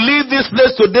 When you leave this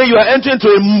place today, you are entering into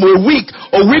a week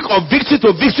of victory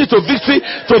to victory to victory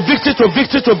to victory to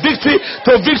victory to victory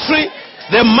to victory.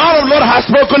 The man of Lord has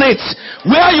spoken it.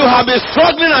 Where you have been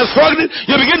struggling and struggling,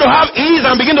 you begin to have ease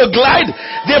and begin to glide.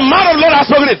 The man of Lord has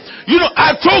spoken it. You know,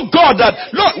 I told God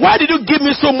that, Lord, why did you give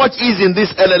me so much ease in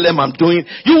this LLM I'm doing?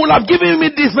 You would have given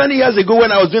me this many years ago when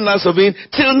I was doing land surveying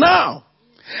till now.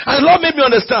 And the Lord made me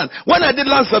understand. When I did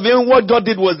land surveying, what God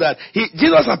did was that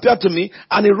Jesus appeared to me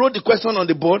and he wrote the question on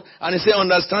the board and he said,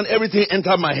 understand, everything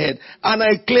entered my head. And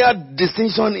I cleared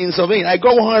distinction in surveying. I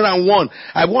got 101.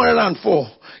 I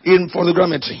 104 in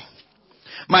photogrammetry.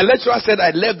 My lecturer said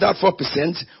I left that 4%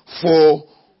 for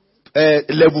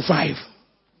level 5.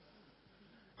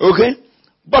 Okay?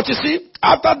 But you see,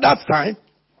 after that time,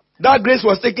 that grace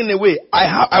was taken away.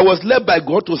 I was led by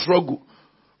God to struggle.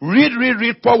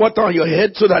 Read, pour water on your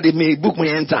head so that the book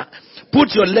may enter. Put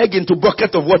your leg into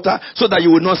bucket of water so that you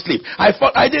will not sleep.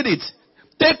 I did it.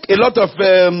 Take a lot of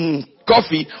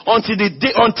coffee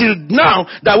until now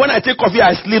that when I take coffee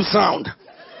I sleep sound.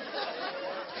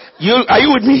 Are you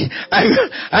with me?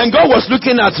 And God was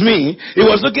looking at me. He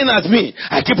was looking at me.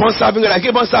 I keep on serving God. I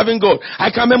keep on serving God. I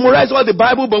can memorize all the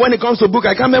Bible, but when it comes to book,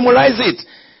 I can't memorize it.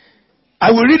 I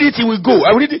will read it, it will go.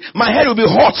 I will read it. My head will be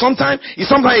hot sometimes.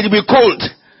 Sometimes it will be cold.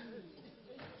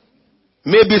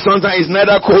 Maybe sometimes it's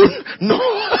neither cold. No.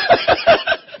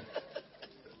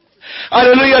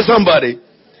 Hallelujah, somebody.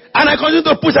 And I continue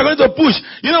to push.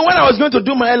 You know, when I was going to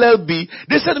do my LLB,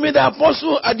 they said to me, the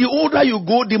apostle, the older you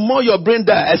go, the more your brain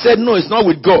dies. I said, no, it's not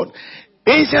with God.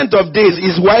 Ancient of days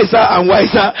is wiser and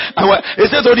wiser. They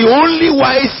said, so the only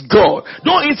wise God.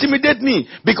 Don't intimidate me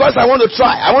because I want to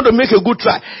try. I want to make a good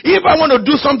try. If I want to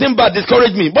do something bad,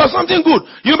 discourage me. But something good,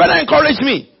 you better encourage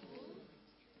me.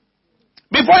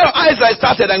 Before your eyes I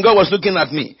started and God was looking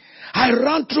at me. I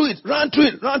ran through it.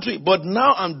 But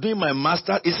now I'm doing my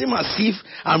master. It seems as if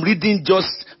I'm reading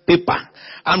just paper.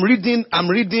 I'm reading,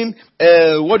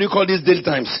 what do you call this, Daily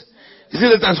Times? Is it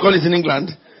Daily Times call it in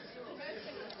England?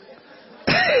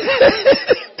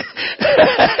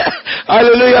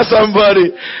 Hallelujah,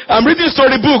 somebody. I'm reading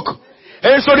storybook.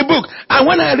 And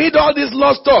when I read all this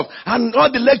law stuff and all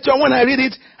the lecture, when I read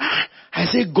it, I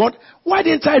say, God, why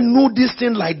didn't I know this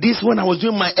thing like this when I was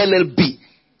doing my LLB?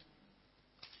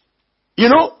 You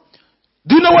know?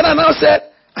 Do you know what I now said?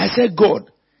 I said,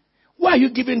 God, why are you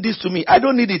giving this to me? I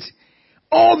don't need it.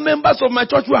 All members of my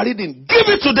church who are reading, give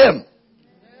it to them.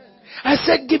 I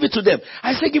said, give it to them.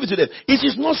 It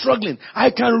is not struggling.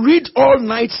 I can read all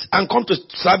nights and come to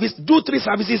service, do 3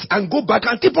 services and go back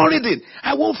and keep on reading.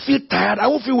 I won't feel tired. I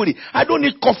won't feel weary. I don't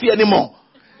need coffee anymore.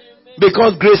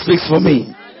 Because grace speaks for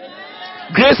me.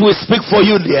 Grace will speak for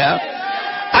you, dear.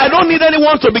 I don't need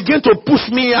anyone to begin to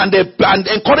push me and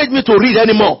encourage me to read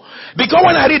anymore. Because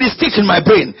when I read, it sticks in my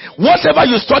brain. Whatever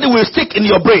you study will stick in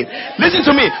your brain. Listen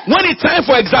to me. When it's time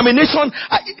for examination,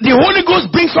 the Holy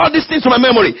Ghost brings all these things to my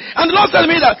memory. And the Lord tells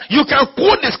me that you can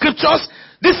quote the scriptures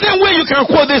the same way you can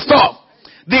quote this stuff.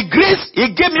 The grace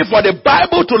He gave me for the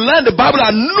Bible, to learn the Bible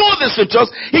and know the scriptures,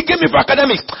 He gave me for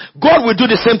academics. God will do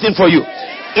the same thing for you.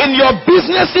 In your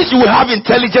businesses, you will have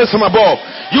intelligence from above.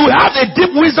 You will have a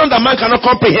deep wisdom that man cannot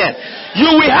comprehend. You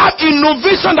will have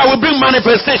innovation that will bring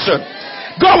manifestation.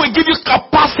 God will give you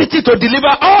capacity to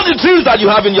deliver all the dreams that you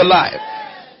have in your life.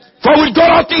 For with God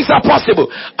all things are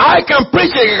possible. I can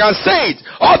preach it, I can say it.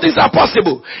 All things are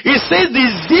possible. It says the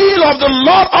zeal of the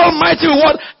Lord Almighty will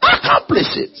what? Accomplish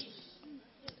it.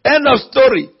 End of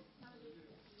story.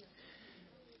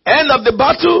 End of the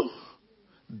battle.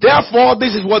 Therefore,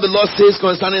 this is what the Lord says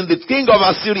concerning the king of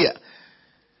Assyria.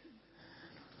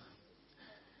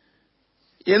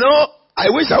 You know, I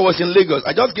wish I was in Lagos.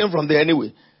 I just came from there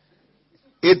anyway.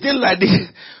 A thing like this,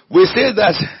 we say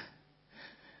that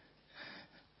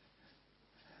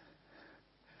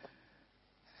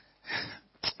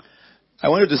I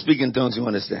wanted to speak in tongues, you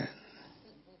understand?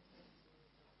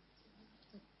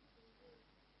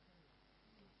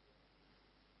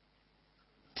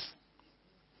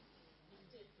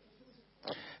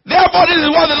 Therefore, this is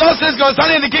what the Lord says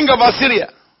concerning the king of Assyria.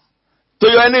 To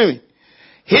your enemy.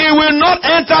 He will not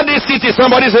enter this city.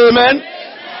 Somebody say amen.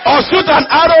 Or shoot an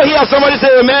arrow here. Somebody say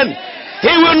amen.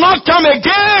 He will not come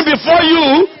again before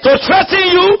you to threaten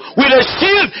you with a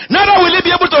shield. Neither will he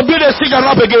be able to build a siege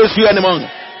up against you anymore.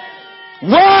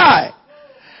 Why?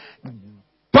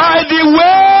 By the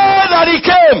way that he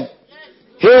came,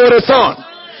 he will return.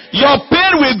 Your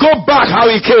pain will go back how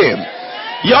he came.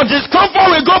 Your discomfort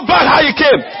will go back how he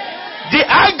came. The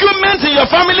argument in your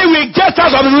family will get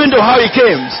out of the window how he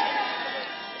came.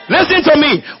 Listen to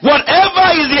me.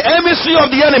 Whatever is the emissary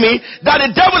of the enemy that the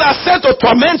devil has sent to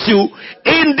torment you,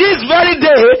 in this very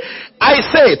day, I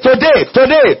say, today,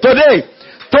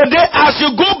 as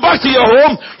you go back to your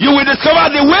home, you will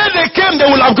discover the way they came, they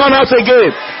will have gone out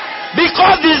again.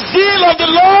 Because the zeal of the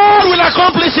Lord will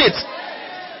accomplish it.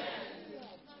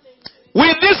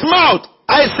 With this mouth,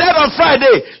 I said on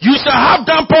Friday, you shall have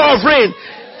downpour of rain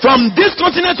from this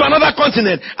continent to another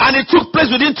continent. And it took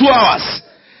place within 2 hours.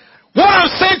 What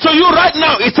I'm saying to you right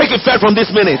now, it takes effect from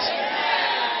this minute.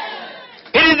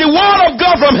 It is the word of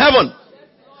God from heaven.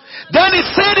 Then it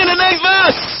said in the next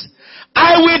verse,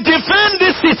 I will defend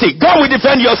this city. God will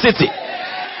defend your city.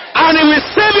 And he will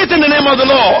save it in the name of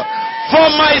the Lord. For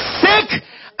my sake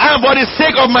and for the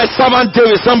sake of my servant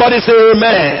David. Somebody say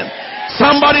amen.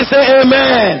 Somebody say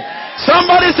amen.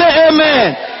 Somebody say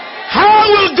amen. How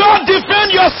will God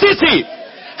defend your city?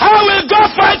 How will God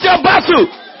fight your battle?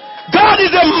 God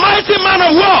is a mighty man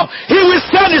of war. He will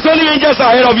send his holy angels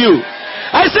ahead of you.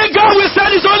 I say God will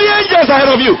send his holy angels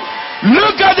ahead of you.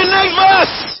 Look at the next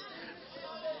verse.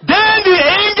 Then the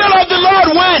angel of the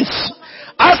Lord went.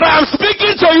 As I am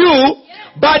speaking to you,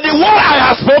 by the word I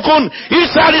have spoken, you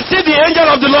shall receive the angel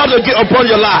of the Lord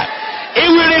upon your life. He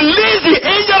will release the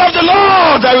angel of the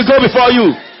Lord that will go before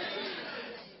you.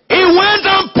 He went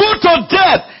and put to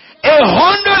death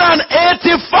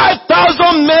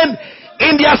 185,000 men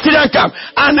in the Assyrian camp.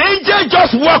 An angel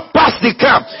just walked past the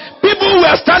camp. People who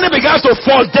were standing began to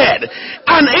fall dead.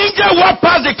 An angel walked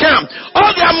past the camp.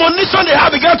 All the ammunition they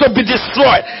had began to be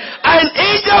destroyed. An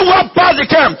angel walked past the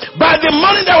camp. By the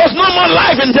morning there was no more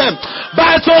life in them.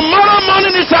 By tomorrow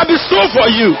morning it shall be so for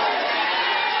you.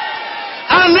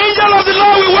 An angel of the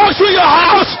Lord will walk through your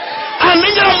house. An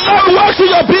angel of the Lord will walk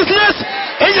through your business.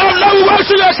 Angel of the Lord will walk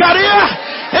through your career.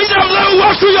 Angel of the Lord will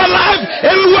walk through your life.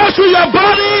 It will walk through your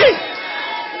body.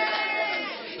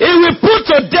 It will put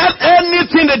to death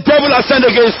anything the devil has sent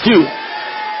against you.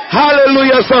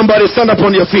 Hallelujah. Somebody stand up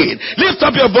on your feet. Lift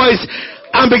up your voice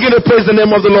and begin to praise the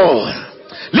name of the Lord.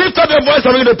 Lift up your voice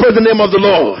and begin to praise the name of the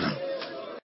Lord.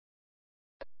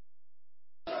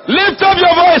 Lift up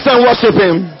your voice and worship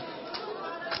him.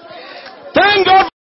 Thank God.